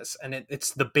all of this, and it's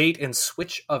the bait and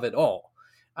switch of it all.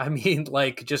 I mean,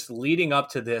 like, just leading up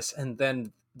to this, and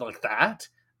then like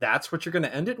that's what you're going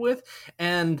to end it with.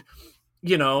 And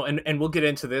and we'll get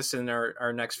into this in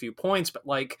our next few points, but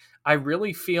like, I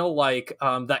really feel like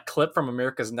that clip from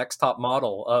America's Next Top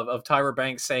Model of Tyra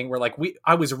Banks saying, we're like,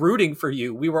 I was rooting for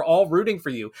you. We were all rooting for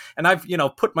you. And I've,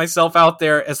 put myself out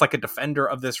there as like a defender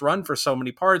of this run for so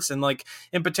many parts. And like,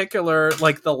 in particular,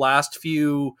 like the last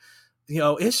few,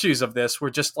 issues of this were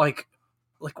just like,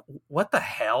 what the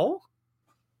hell?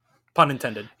 Pun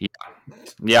intended. Yeah.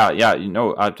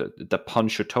 The pun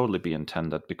should totally be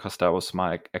intended, because that was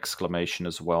my exclamation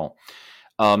as well.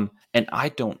 And I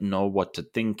don't know what to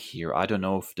think here. I don't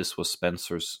know if this was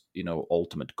Spencer's,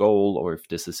 ultimate goal, or if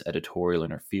this is editorial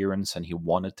interference and he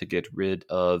wanted to get rid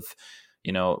of,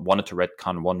 wanted to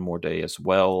retcon one more day as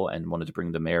well, and wanted to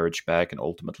bring the marriage back, and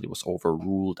ultimately was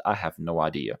overruled. I have no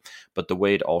idea. But the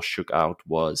way it all shook out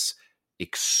was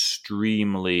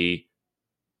extremely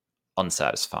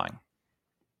unsatisfying.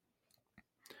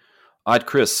 All right,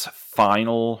 Chris,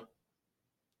 final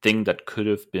thing that could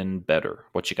have been better.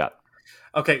 What you got?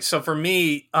 Okay, so for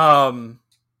me, what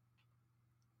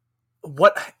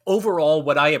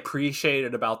I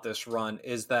appreciated about this run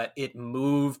is that it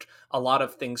moved a lot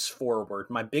of things forward.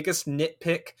 My biggest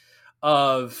nitpick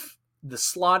of the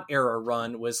Slott era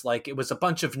run was like, it was a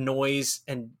bunch of noise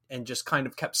and just kind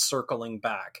of kept circling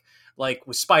back. Like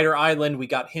with Spider Island, we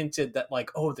got hinted that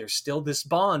like, oh, there's still this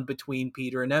bond between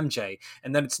Peter and MJ,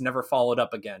 and then it's never followed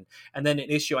up again. And then an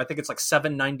issue, I think it's like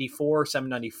 794,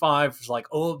 795, it's like,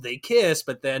 oh, they kiss,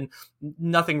 but then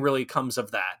nothing really comes of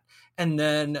that. And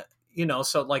then,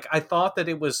 so like, I thought that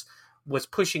it was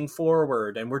pushing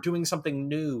forward and we're doing something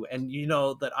new. And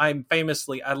that I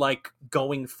like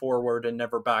going forward and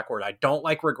never backward. I don't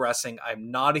like regressing.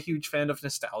 I'm not a huge fan of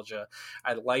nostalgia.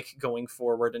 I like going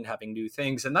forward and having new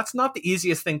things. And that's not the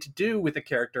easiest thing to do with a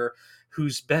character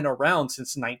who's been around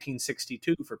since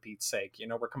 1962, for Pete's sake.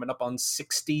 We're coming up on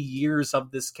 60 years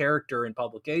of this character in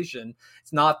publication.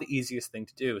 It's not the easiest thing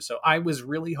to do. So I was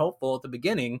really hopeful at the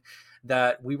beginning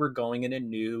that we were going in a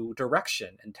new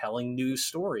direction and telling new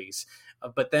stories.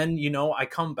 But then, I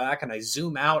come back and I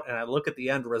zoom out and I look at the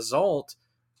end result.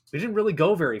 We didn't really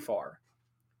go very far.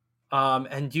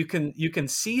 And you can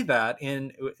see that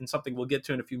in something we'll get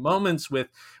to in a few moments with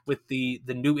the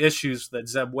new issues that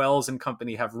Zeb Wells and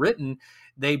company have written.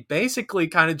 They basically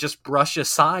kind of just brush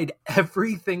aside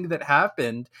everything that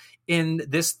happened in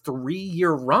this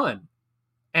 3-year run.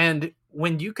 And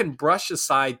when you can brush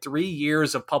aside 3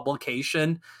 years of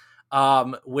publication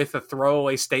with a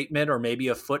throwaway statement or maybe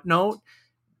a footnote,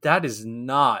 that is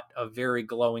not a very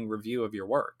glowing review of your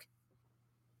work.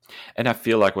 And I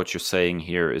feel like what you're saying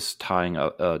here is tying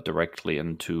directly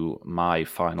into my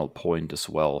final point as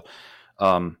well.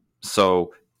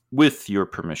 So with your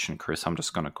permission, Chris, I'm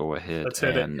just going to go ahead. Let's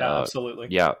hit it. Yeah, absolutely.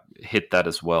 Yeah, hit that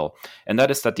as well. And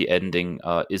that is that the ending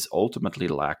is ultimately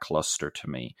lackluster to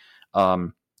me.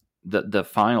 The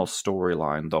final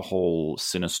storyline, the whole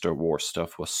Sinister War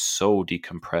stuff, was so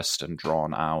decompressed and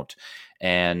drawn out.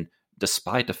 And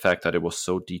despite the fact that it was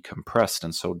so decompressed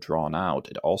and so drawn out,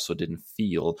 it also didn't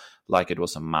feel like it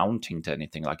was amounting to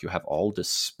anything. Like, you have all this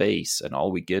space and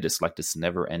all we get is like this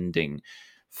never-ending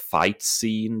fight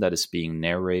scene that is being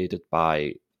narrated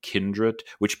by Kindred,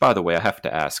 which, by the way, I have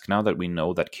to ask, now that we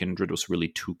know that Kindred was really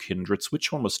 2 Kindreds,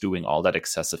 which one was doing all that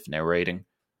excessive narrating?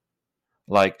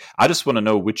 Like, I just want to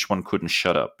know which one couldn't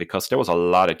shut up, because there was a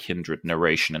lot of Kindred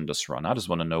narration in this run. I just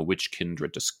want to know which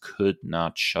Kindred just could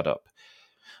not shut up.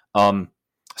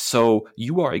 So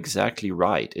you are exactly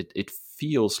right. It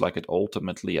feels like it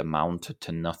ultimately amounted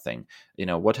to nothing.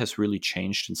 What has really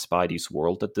changed in Spidey's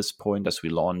world at this point as we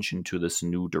launch into this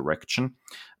new direction?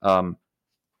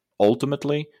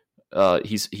 Ultimately,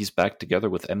 he's back together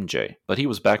with MJ, but he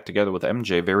was back together with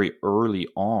MJ very early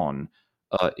on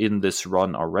in this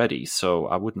run already. So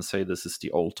I wouldn't say this is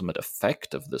the ultimate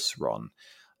effect of this run.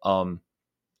 And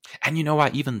I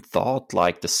even thought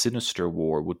like the Sinister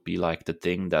War would be like the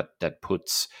thing that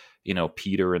puts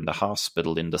Peter in the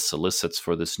hospital in the solicits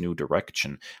for this new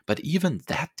direction. But even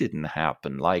that didn't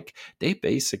happen. Like, they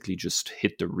basically just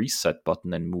hit the reset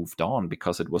button and moved on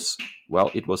because it was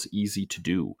easy to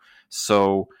do.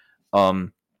 So,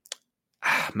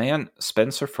 man,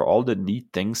 Spencer, for all the neat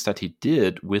things that he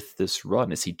did with this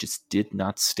run, is he just did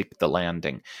not stick the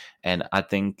landing. And I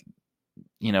think,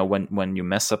 when you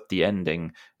mess up the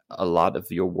ending, a lot of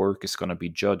your work is going to be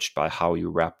judged by how you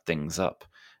wrap things up.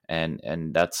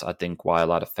 And that's, I think, why a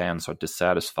lot of fans are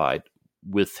dissatisfied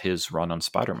with his run on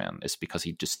Spider-Man, is because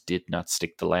he just did not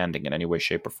stick the landing in any way,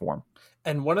 shape, or form.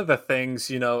 And one of the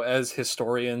things, as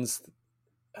historians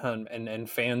and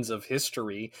fans of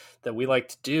history, that we like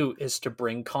to do is to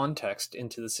bring context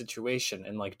into the situation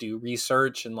and like do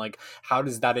research and like, how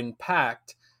does that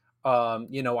impact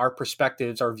our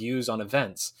perspectives, our views on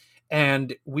events.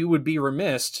 And we would be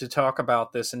remiss to talk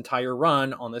about this entire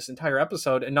run on this entire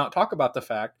episode and not talk about the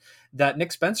fact that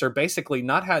Nick Spencer basically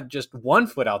not had just 1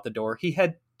 foot out the door, he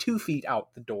had 2 feet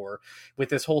out the door with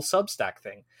this whole Substack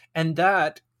thing. And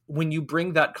that, when you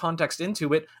bring that context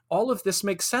into it, all of this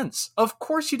makes sense. Of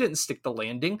course you didn't stick the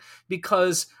landing,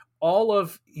 because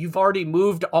you've already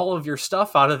moved all of your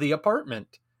stuff out of the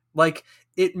apartment. Like,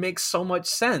 it makes so much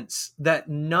sense that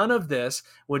none of this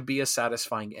would be a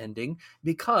satisfying ending,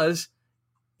 because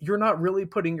you're not really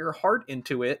putting your heart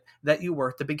into it that you were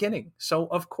at the beginning. So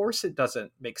of course it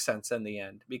doesn't make sense in the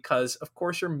end, because of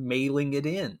course you're mailing it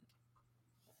in.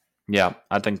 Yeah,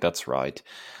 I think that's right.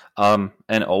 And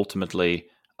ultimately,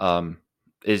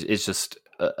 it's just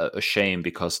a shame,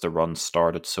 because the run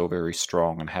started so very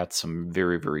strong and had some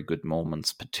very, very good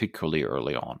moments, particularly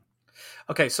early on.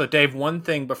 Okay, so Dave, one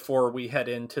thing before we head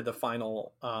into the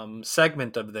final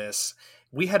segment of this,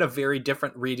 we had a very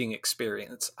different reading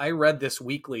experience. I read this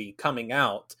weekly coming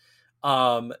out,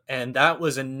 and that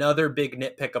was another big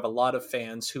nitpick of a lot of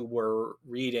fans who were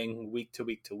reading week to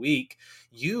week to week.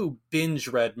 You binge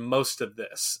read most of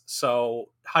this. So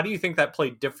how do you think that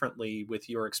played differently with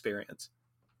your experience?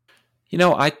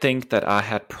 I think that I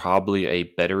had probably a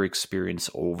better experience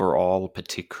overall,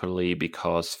 particularly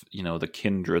because, the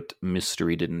Kindred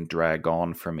mystery didn't drag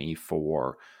on for me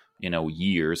for,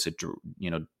 years. It,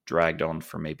 dragged on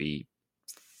for maybe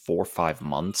 4 or 5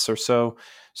 months or so.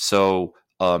 So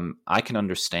I can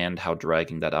understand how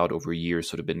dragging that out over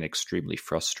years would have been an extremely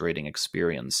frustrating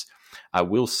experience. I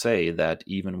will say that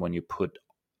even when you put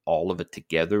all of it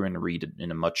together and read it in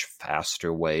a much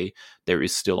faster way, there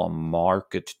is still a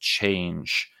marked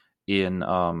change in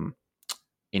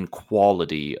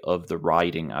quality of the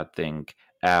writing, I think,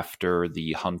 after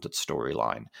the Hunted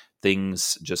storyline.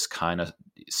 Things just kind of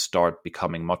start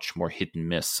becoming much more hit and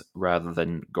miss rather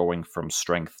than going from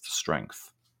strength to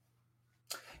strength.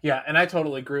 Yeah, and I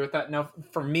totally agree with that. Now,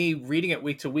 for me, reading it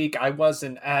week to week, I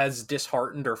wasn't as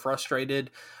disheartened or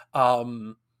frustrated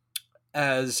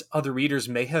as other readers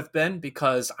may have been,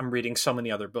 because I'm reading so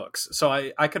many other books. So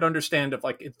I could understand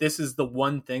if this is the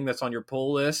one thing that's on your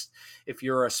pull list, if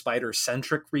you're a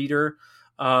spider-centric reader,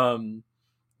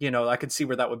 I could see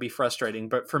where that would be frustrating.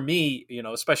 But for me,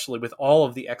 especially with all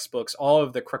of the X books, all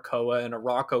of the Krakoa and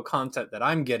Arakko content that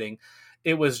I'm getting,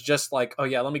 it was just like, oh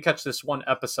yeah, let me catch this one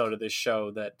episode of this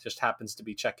show that just happens to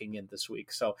be checking in this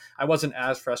week. So I wasn't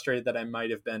as frustrated that I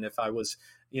might have been if I was,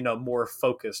 more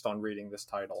focused on reading this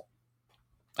title.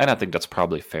 And I think that's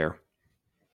probably fair.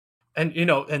 And,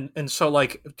 so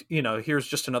here's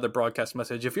just another broadcast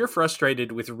message. If you're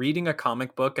frustrated with reading a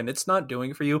comic book and it's not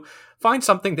doing for you, find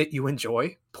something that you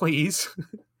enjoy, please.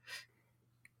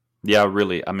 Yeah,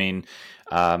 really. I mean,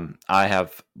 I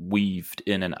have weaved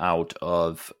in and out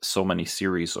of so many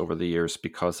series over the years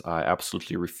because I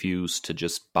absolutely refuse to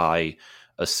just buy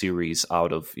a series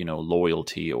out of,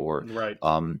 loyalty or right.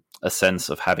 A sense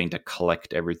of having to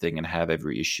collect everything and have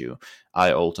every issue.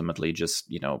 I ultimately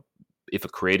just, if a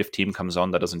creative team comes on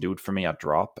that doesn't do it for me, I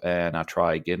drop and I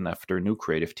try again after a new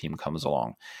creative team comes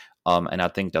along. And I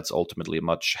think that's ultimately a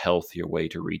much healthier way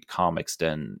to read comics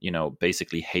than,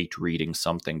 basically hate reading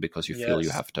something because you feel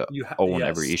you have to own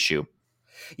every issue.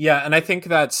 Yeah, and I think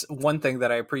that's one thing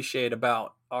that I appreciate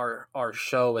about our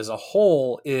show as a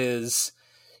whole is,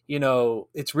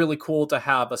 it's really cool to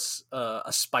have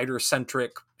a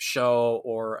spider-centric show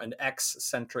or an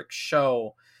X-centric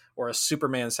show or a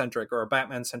Superman-centric or a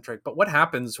Batman-centric. But what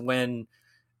happens when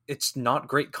it's not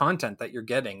great content that you're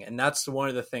getting? And that's one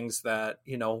of the things that,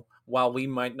 while we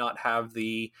might not have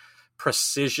the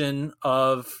precision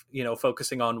of,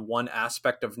 focusing on one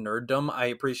aspect of nerddom, I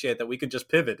appreciate that we could just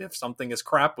pivot. If something is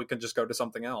crap, we can just go to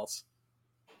something else.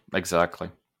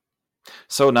 Exactly.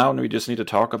 So now we just need to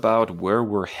talk about where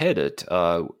we're headed.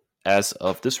 As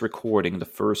of this recording, the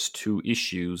first 2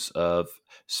 issues of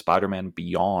Spider-Man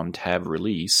Beyond have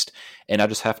released. And I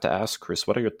just have to ask, Chris,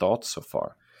 what are your thoughts so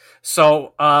far?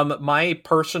 So my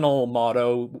personal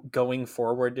motto going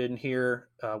forward in here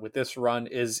with this run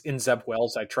is in Zeb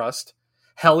Wells I trust.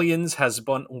 Hellions has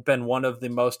been one of the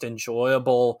most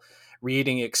enjoyable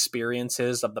reading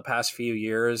experiences of the past few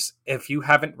years. If you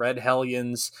haven't read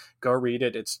Hellions, go read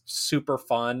it. It's super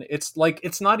fun. It's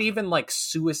not even like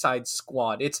Suicide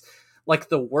Squad. It's like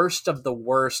the worst of the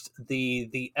worst,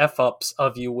 the F-ups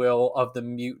of you will of the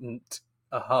mutant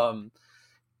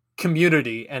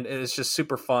community, and it's just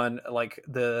super fun, like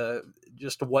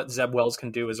just what Zeb Wells can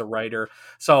do as a writer.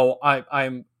 So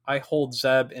I hold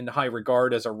Zeb in high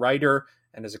regard as a writer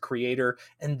and as a creator.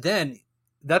 And then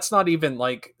that's not even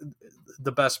like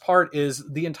the best part. Is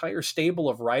the entire stable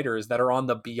of writers that are on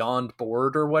the Beyond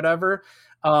board or whatever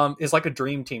is like a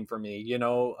dream team for me.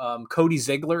 Cody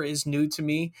Ziegler is new to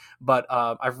me, but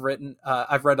I've read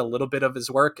a little bit of his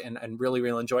work and really,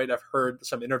 really enjoyed it. I've heard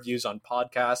some interviews on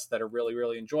podcasts that are really,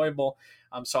 really enjoyable.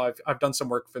 So I've done some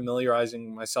work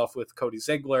familiarizing myself with Cody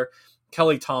Ziegler.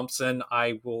 Kelly Thompson,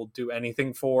 I will do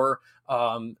anything for,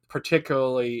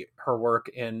 particularly her work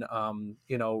in,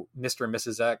 Mr. and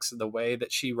Mrs. X. The way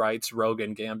that she writes Rogue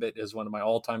and Gambit is one of my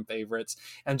all-time favorites.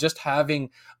 And just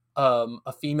having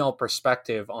a female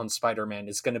perspective on Spider-Man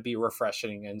is going to be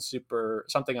refreshing and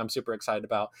something I'm super excited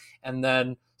about. And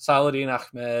then Saladin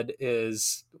Ahmed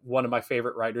is one of my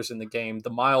favorite writers in the game. The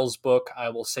Miles book, I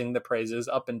will sing the praises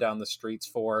up and down the streets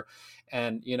for,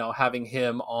 and having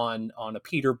him on a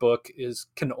Peter book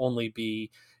can only be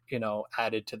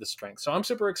added to the strength. So I'm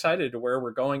super excited to where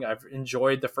we're going. I've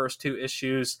enjoyed the first 2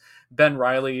 issues. Ben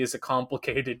Reilly is a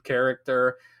complicated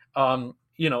character.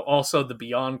 Also the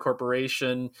Beyond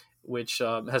Corporation, which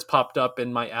has popped up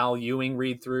in my Al Ewing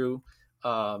read through,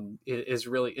 is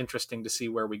really interesting to see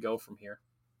where we go from here.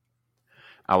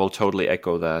 I will totally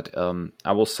echo that.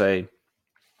 I will say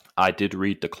I did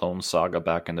read the Clone Saga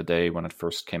back in the day when it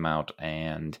first came out,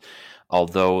 and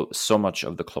although so much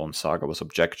of the Clone Saga was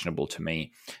objectionable to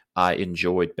me, I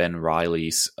enjoyed Ben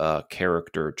Reilly's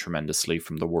character tremendously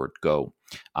from the word go.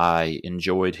 I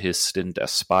enjoyed his stint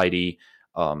as Spidey.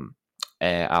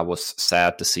 I was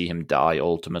sad to see him die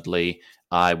ultimately.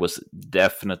 I was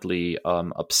definitely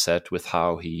upset with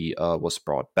how he was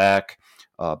brought back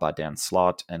by Dan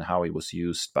Slott and how he was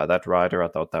used by that writer. I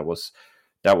thought that was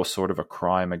sort of a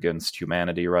crime against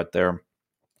humanity right there.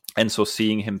 And so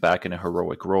seeing him back in a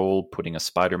heroic role, putting a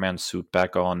Spider-Man suit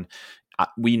back on,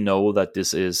 we know that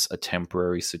this is a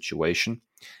temporary situation.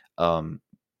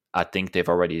 I think they've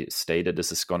already stated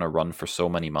this is going to run for so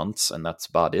many months, and that's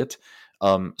about it.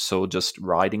 So just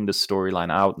riding the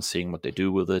storyline out and seeing what they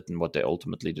do with it and what they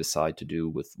ultimately decide to do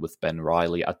with Ben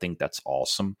Reilly, I think that's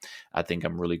awesome. I think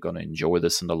I'm really going to enjoy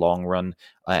this in the long run.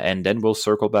 And then we'll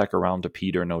circle back around to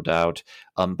Peter, no doubt.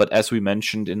 But as we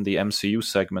mentioned in the MCU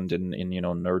segment in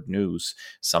Nerd News,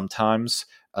 sometimes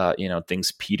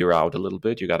things peter out a little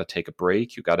bit. You got to take a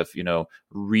break. You got to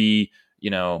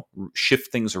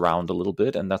shift things around a little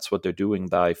bit, and that's what they're doing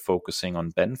by focusing on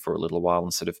Ben for a little while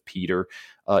instead of Peter,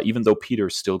 even though Peter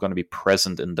is still going to be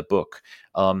present in the book.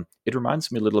 It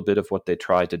reminds me a little bit of what they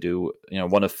tried to do,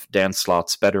 one of Dan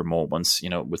Slott's better moments,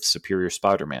 with Superior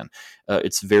Spider-Man.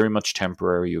 It's very much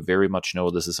temporary. You very much know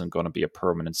this isn't going to be a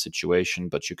permanent situation,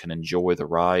 but you can enjoy the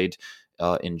ride,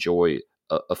 enjoy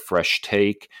a fresh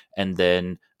take, and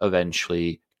then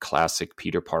eventually classic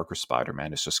Peter Parker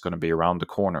Spider-Man is just going to be around the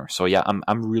corner. So yeah,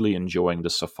 I'm really enjoying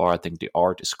this so far. I think the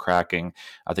art is cracking.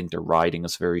 I think the writing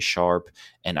is very sharp,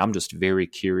 and I'm just very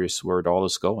curious where it all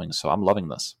is going. So I'm loving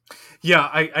this. Yeah,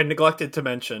 I neglected to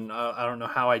mention, I don't know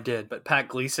how I did, but Pat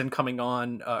Gleason coming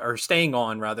on, or staying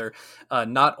on rather,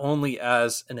 not only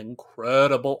as an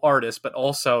incredible artist, but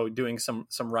also doing some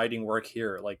writing work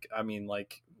here.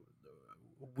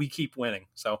 We keep winning.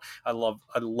 So I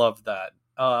love that.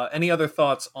 Any other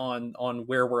thoughts on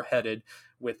where we're headed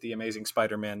with the Amazing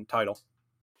Spider-Man title?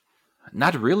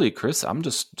 Not really, Chris. I'm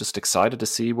just excited to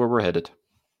see where we're headed.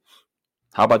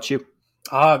 How about you?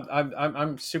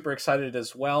 I'm super excited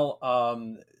as well.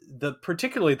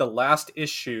 Particularly the last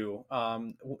issue,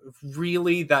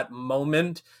 really that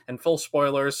moment, and full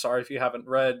spoilers. Sorry if you haven't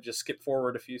read, just skip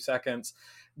forward a few seconds.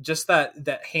 Just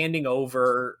that handing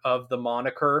over of the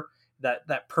moniker.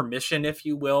 That permission, if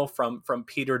you will, from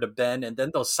Peter to Ben, and then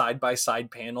those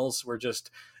side-by-side panels were just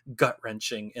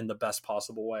gut-wrenching in the best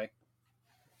possible way.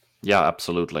 Yeah,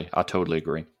 absolutely. I totally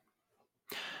agree.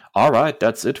 All right,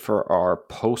 that's it for our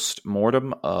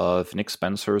post-mortem of Nick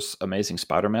Spencer's Amazing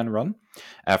Spider-Man run.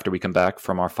 After we come back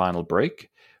from our final break,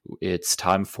 it's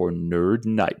time for Nerd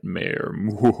Nightmare.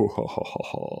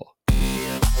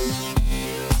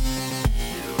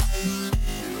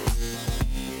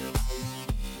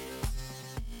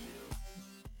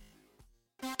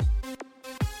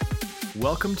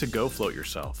 Welcome to Go Float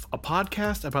Yourself, a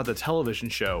podcast about the television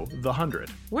show The 100.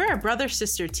 We're a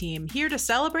brother-sister team here to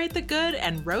celebrate the good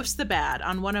and roast the bad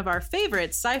on one of our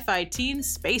favorite sci-fi teen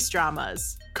space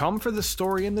dramas. Come for the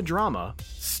story and the drama,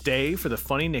 stay for the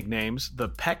funny nicknames, the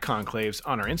pet conclaves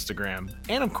on our Instagram,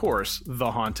 and of course, the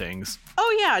hauntings.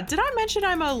 Oh yeah, did I mention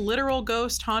I'm a literal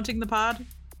ghost haunting the pod?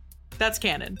 That's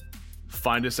canon.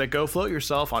 Find us at Go Float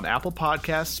Yourself on Apple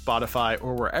Podcasts, Spotify,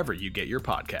 or wherever you get your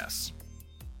podcasts.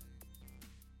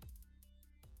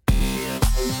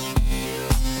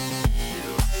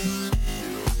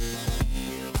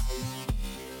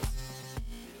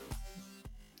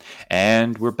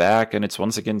 And we're back, and it's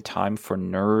once again time for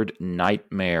Nerd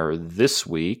Nightmare. This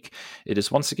week, it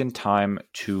is once again time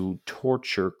to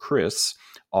torture Chris,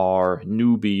 our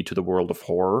newbie to the world of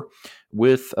horror,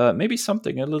 with maybe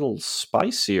something a little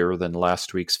spicier than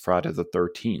last week's Friday the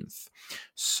 13th.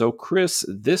 So, Chris,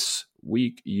 this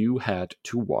week you had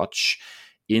to watch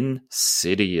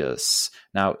Insidious.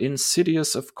 Now,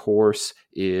 Insidious, of course,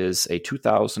 is a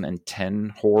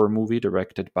 2010 horror movie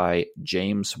directed by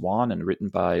James Wan and written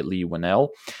by Lee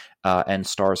Winnell, and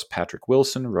stars Patrick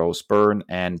Wilson, Rose Byrne,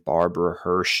 and Barbara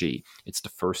Hershey. It's the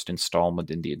first installment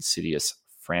in the Insidious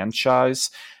franchise,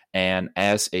 and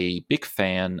as a big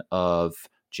fan of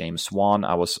James Wan,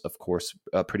 I was, of course,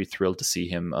 pretty thrilled to see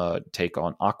him take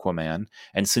on Aquaman.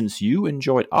 And since you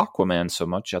enjoyed Aquaman so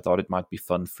much, I thought it might be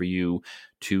fun for you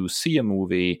to see a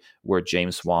movie where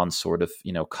James Wan sort of,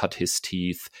 cut his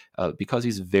teeth, because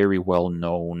he's very well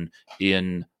known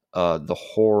in the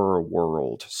horror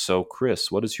world. So,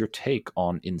 Chris, what is your take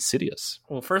on Insidious?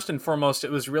 Well, first and foremost, it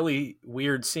was really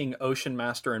weird seeing Ocean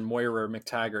Master and Moira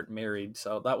McTaggart married.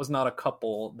 So that was not a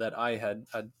couple that I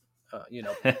had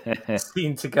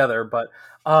seen together. But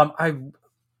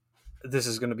this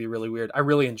is going to be really weird. I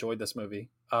really enjoyed this movie.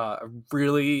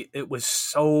 It was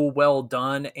so well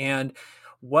done. And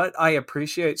what I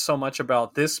appreciate so much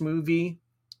about this movie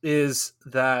is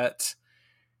that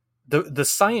the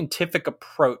scientific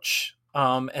approach,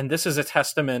 and this is a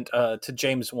testament to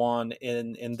James Wan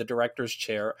in the director's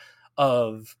chair,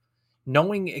 of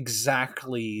knowing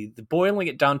exactly, boiling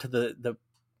it down to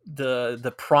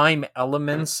the prime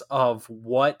elements of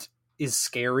what is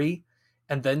scary,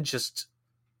 and then just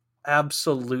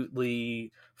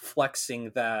absolutely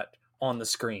flexing that on the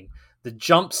screen. The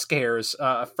jump scares,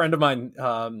 a friend of mine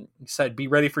said, be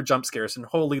ready for jump scares. And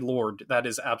holy Lord, that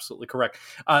is absolutely correct.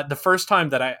 The first time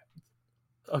that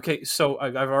so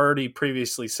I've already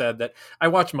previously said that I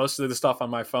watch most of the stuff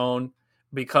on my phone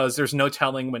because there's no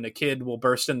telling when a kid will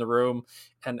burst in the room,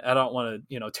 and I don't want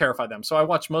to, terrify them. So I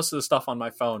watch most of the stuff on my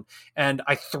phone, and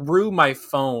I threw my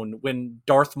phone when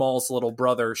Darth Maul's little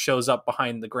brother shows up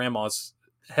behind the grandma's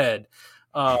head.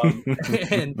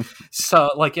 And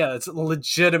so it's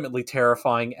legitimately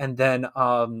terrifying. And then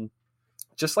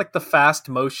just like the fast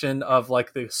motion of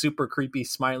like the super creepy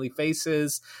smiley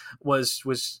faces was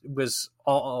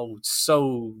all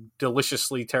so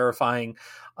deliciously terrifying.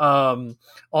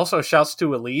 Also shouts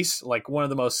to Elise, like one of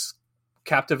the most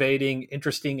captivating,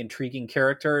 interesting, intriguing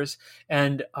characters.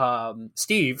 And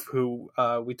Steve, who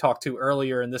we talked to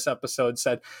earlier in this episode,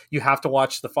 said you have to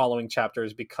watch the following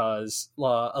chapters because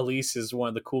Elise is one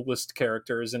of the coolest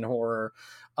characters in horror.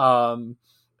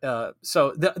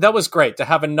 So that was great to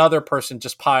have another person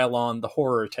just pile on the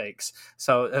horror takes.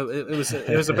 So it was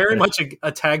a very much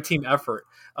a tag team effort.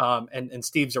 And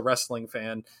Steve's a wrestling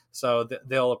fan, so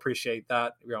they'll appreciate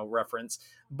that reference.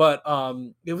 But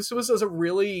it was a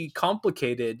really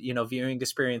complicated viewing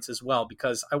experience as well,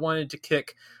 because I wanted to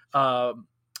kick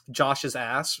Josh's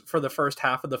ass for the first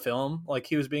half of the film. Like,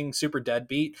 he was being super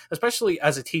deadbeat, especially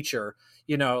as a teacher.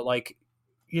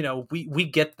 We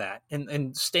get that.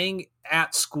 And staying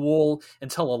at school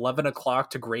until 11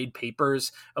 o'clock to grade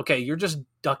papers. Okay, you're just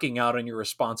ducking out on your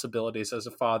responsibilities as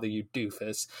a father, you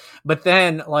doofus. But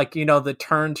then, the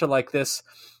turn to this,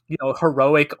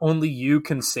 heroic, only you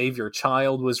can save your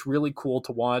child was really cool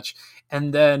to watch.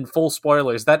 And then, full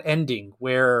spoilers, that ending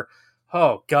where,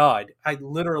 oh God, I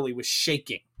literally was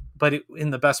shaking, but in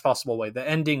the best possible way. The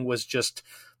ending was just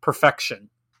perfection.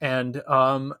 And,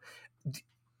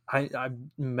 I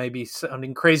may be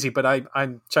sounding crazy, but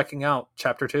I'm checking out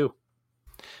Chapter 2.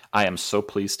 I am so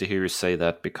pleased to hear you say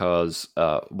that, because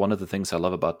one of the things I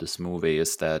love about this movie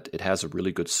is that it has a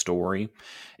really good story.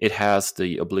 It has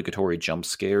the obligatory jump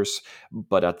scares,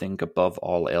 but I think above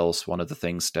all else, one of the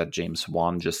things that James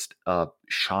Wan just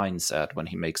shines at when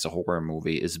he makes a horror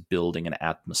movie is building an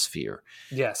atmosphere.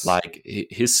 Yes. Like,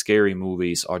 his scary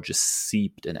movies are just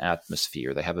seeped in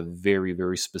atmosphere. They have a very,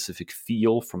 very specific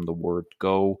feel from the word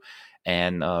go.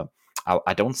 And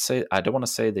I don't want to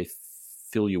say they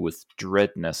fill you with dread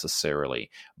necessarily,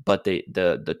 but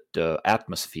the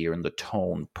atmosphere and the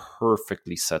tone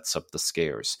perfectly sets up the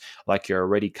scares. Like, you're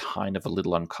already kind of a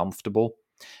little uncomfortable,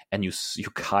 and you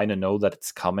kind of know that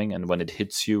it's coming, and when it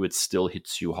hits you, it still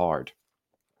hits you hard.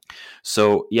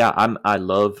 So yeah, I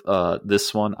love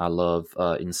this one. I love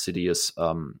Insidious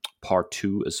Part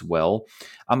 2 as well.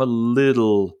 I'm a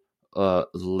little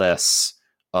less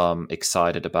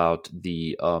excited about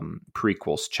the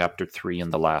prequels, Chapter 3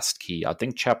 and The Last Key. I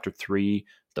think Chapter 3,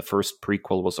 the first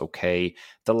prequel, was okay.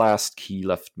 The Last Key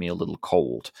left me a little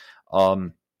cold.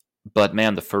 But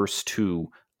man, the first two,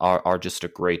 are just a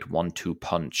great 1-2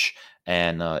 punch.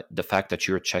 And the fact that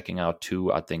you're checking out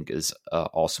too, I think is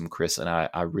awesome, Chris. And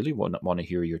I really want to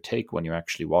hear your take when you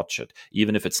actually watch it,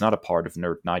 even if it's not a part of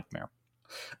Nerd Nightmare.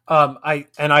 I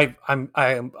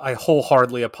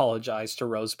wholeheartedly apologize to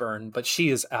Rose Byrne, but she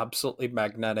is absolutely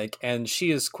magnetic, and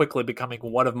she is quickly becoming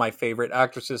one of my favorite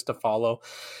actresses to follow.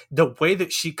 The way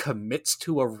that she commits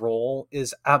to a role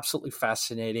is absolutely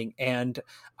fascinating, and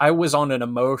I was on an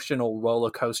emotional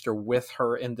roller coaster with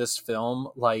her in this film.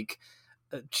 Like,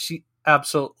 she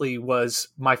absolutely was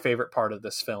my favorite part of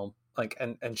this film. Like,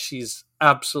 and she's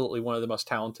absolutely one of the most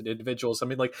talented individuals. I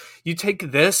mean, like, you take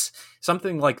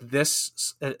something like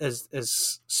this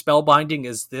as spellbinding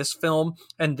as this film,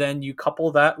 and then you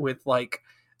couple that with like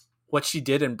what she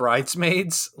did in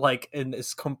Bridesmaids, like in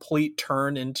this complete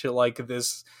turn into like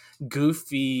this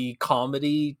goofy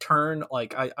comedy turn.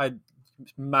 Like, I'm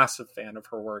massive fan of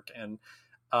her work, and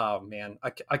oh man,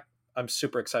 I'm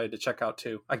super excited to check out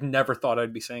too. I never thought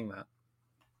I'd be saying that.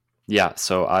 Yeah,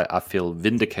 so I feel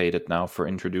vindicated now for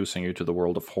introducing you to the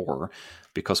world of horror,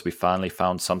 because we finally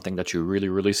found something that you really,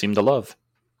 really seem to love.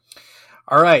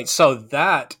 All right, so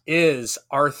that is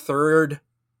our third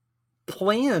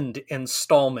planned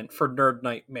installment for Nerd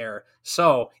Nightmare.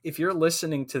 So if you're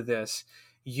listening to this,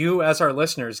 you as our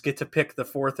listeners get to pick the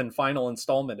fourth and final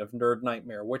installment of Nerd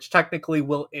Nightmare, which technically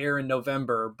will air in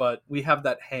November, but we have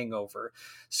that hangover.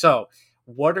 So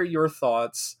what are your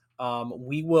thoughts?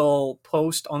 We will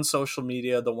post on social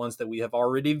media the ones that we have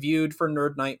already viewed for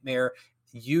Nerd Nightmare.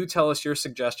 You tell us your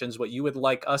suggestions, what you would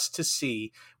like us to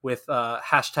see with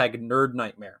hashtag Nerd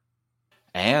Nightmare.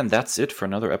 And that's it for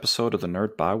another episode of the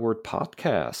Nerd Byword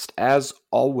podcast. As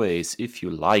always, if you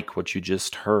like what you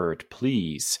just heard,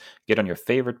 please get on your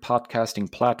favorite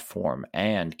podcasting platform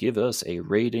and give us a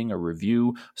rating, a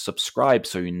review, subscribe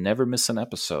so you never miss an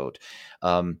episode.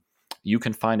 You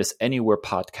can find us anywhere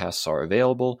podcasts are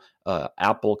available,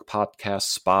 Apple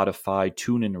Podcasts, Spotify,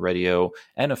 TuneIn Radio,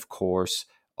 and of course,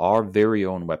 our very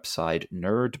own website,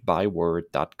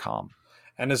 nerdbyword.com.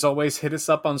 And as always, hit us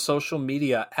up on social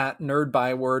media at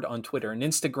NerdByword on Twitter and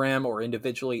Instagram, or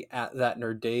individually at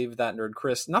ThatNerdDave,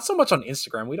 ThatNerdChris. Not so much on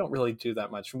Instagram. We don't really do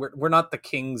that much. We're not the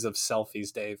kings of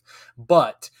selfies, Dave.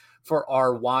 But for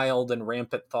our wild and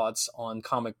rampant thoughts on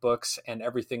comic books and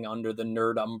everything under the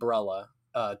nerd umbrella,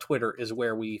 Twitter is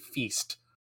where we feast.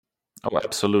 Oh,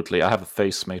 absolutely. I have a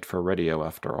face made for radio,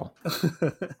 after all.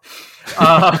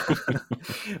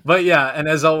 But yeah, and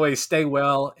as always, stay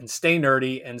well and stay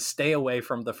nerdy and stay away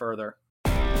from the further.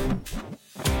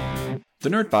 The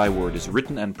Nerd Byword is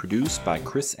written and produced by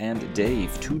Chris and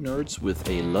Dave, two nerds with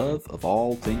a love of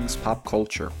all things pop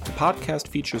culture. The podcast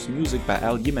features music by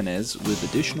Al Jimenez, with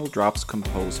additional drops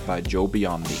composed by Joe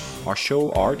Biondi. Our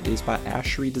show art is by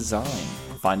Ashery Design.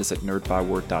 Find us at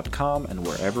nerdbyword.com and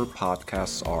wherever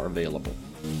podcasts are available.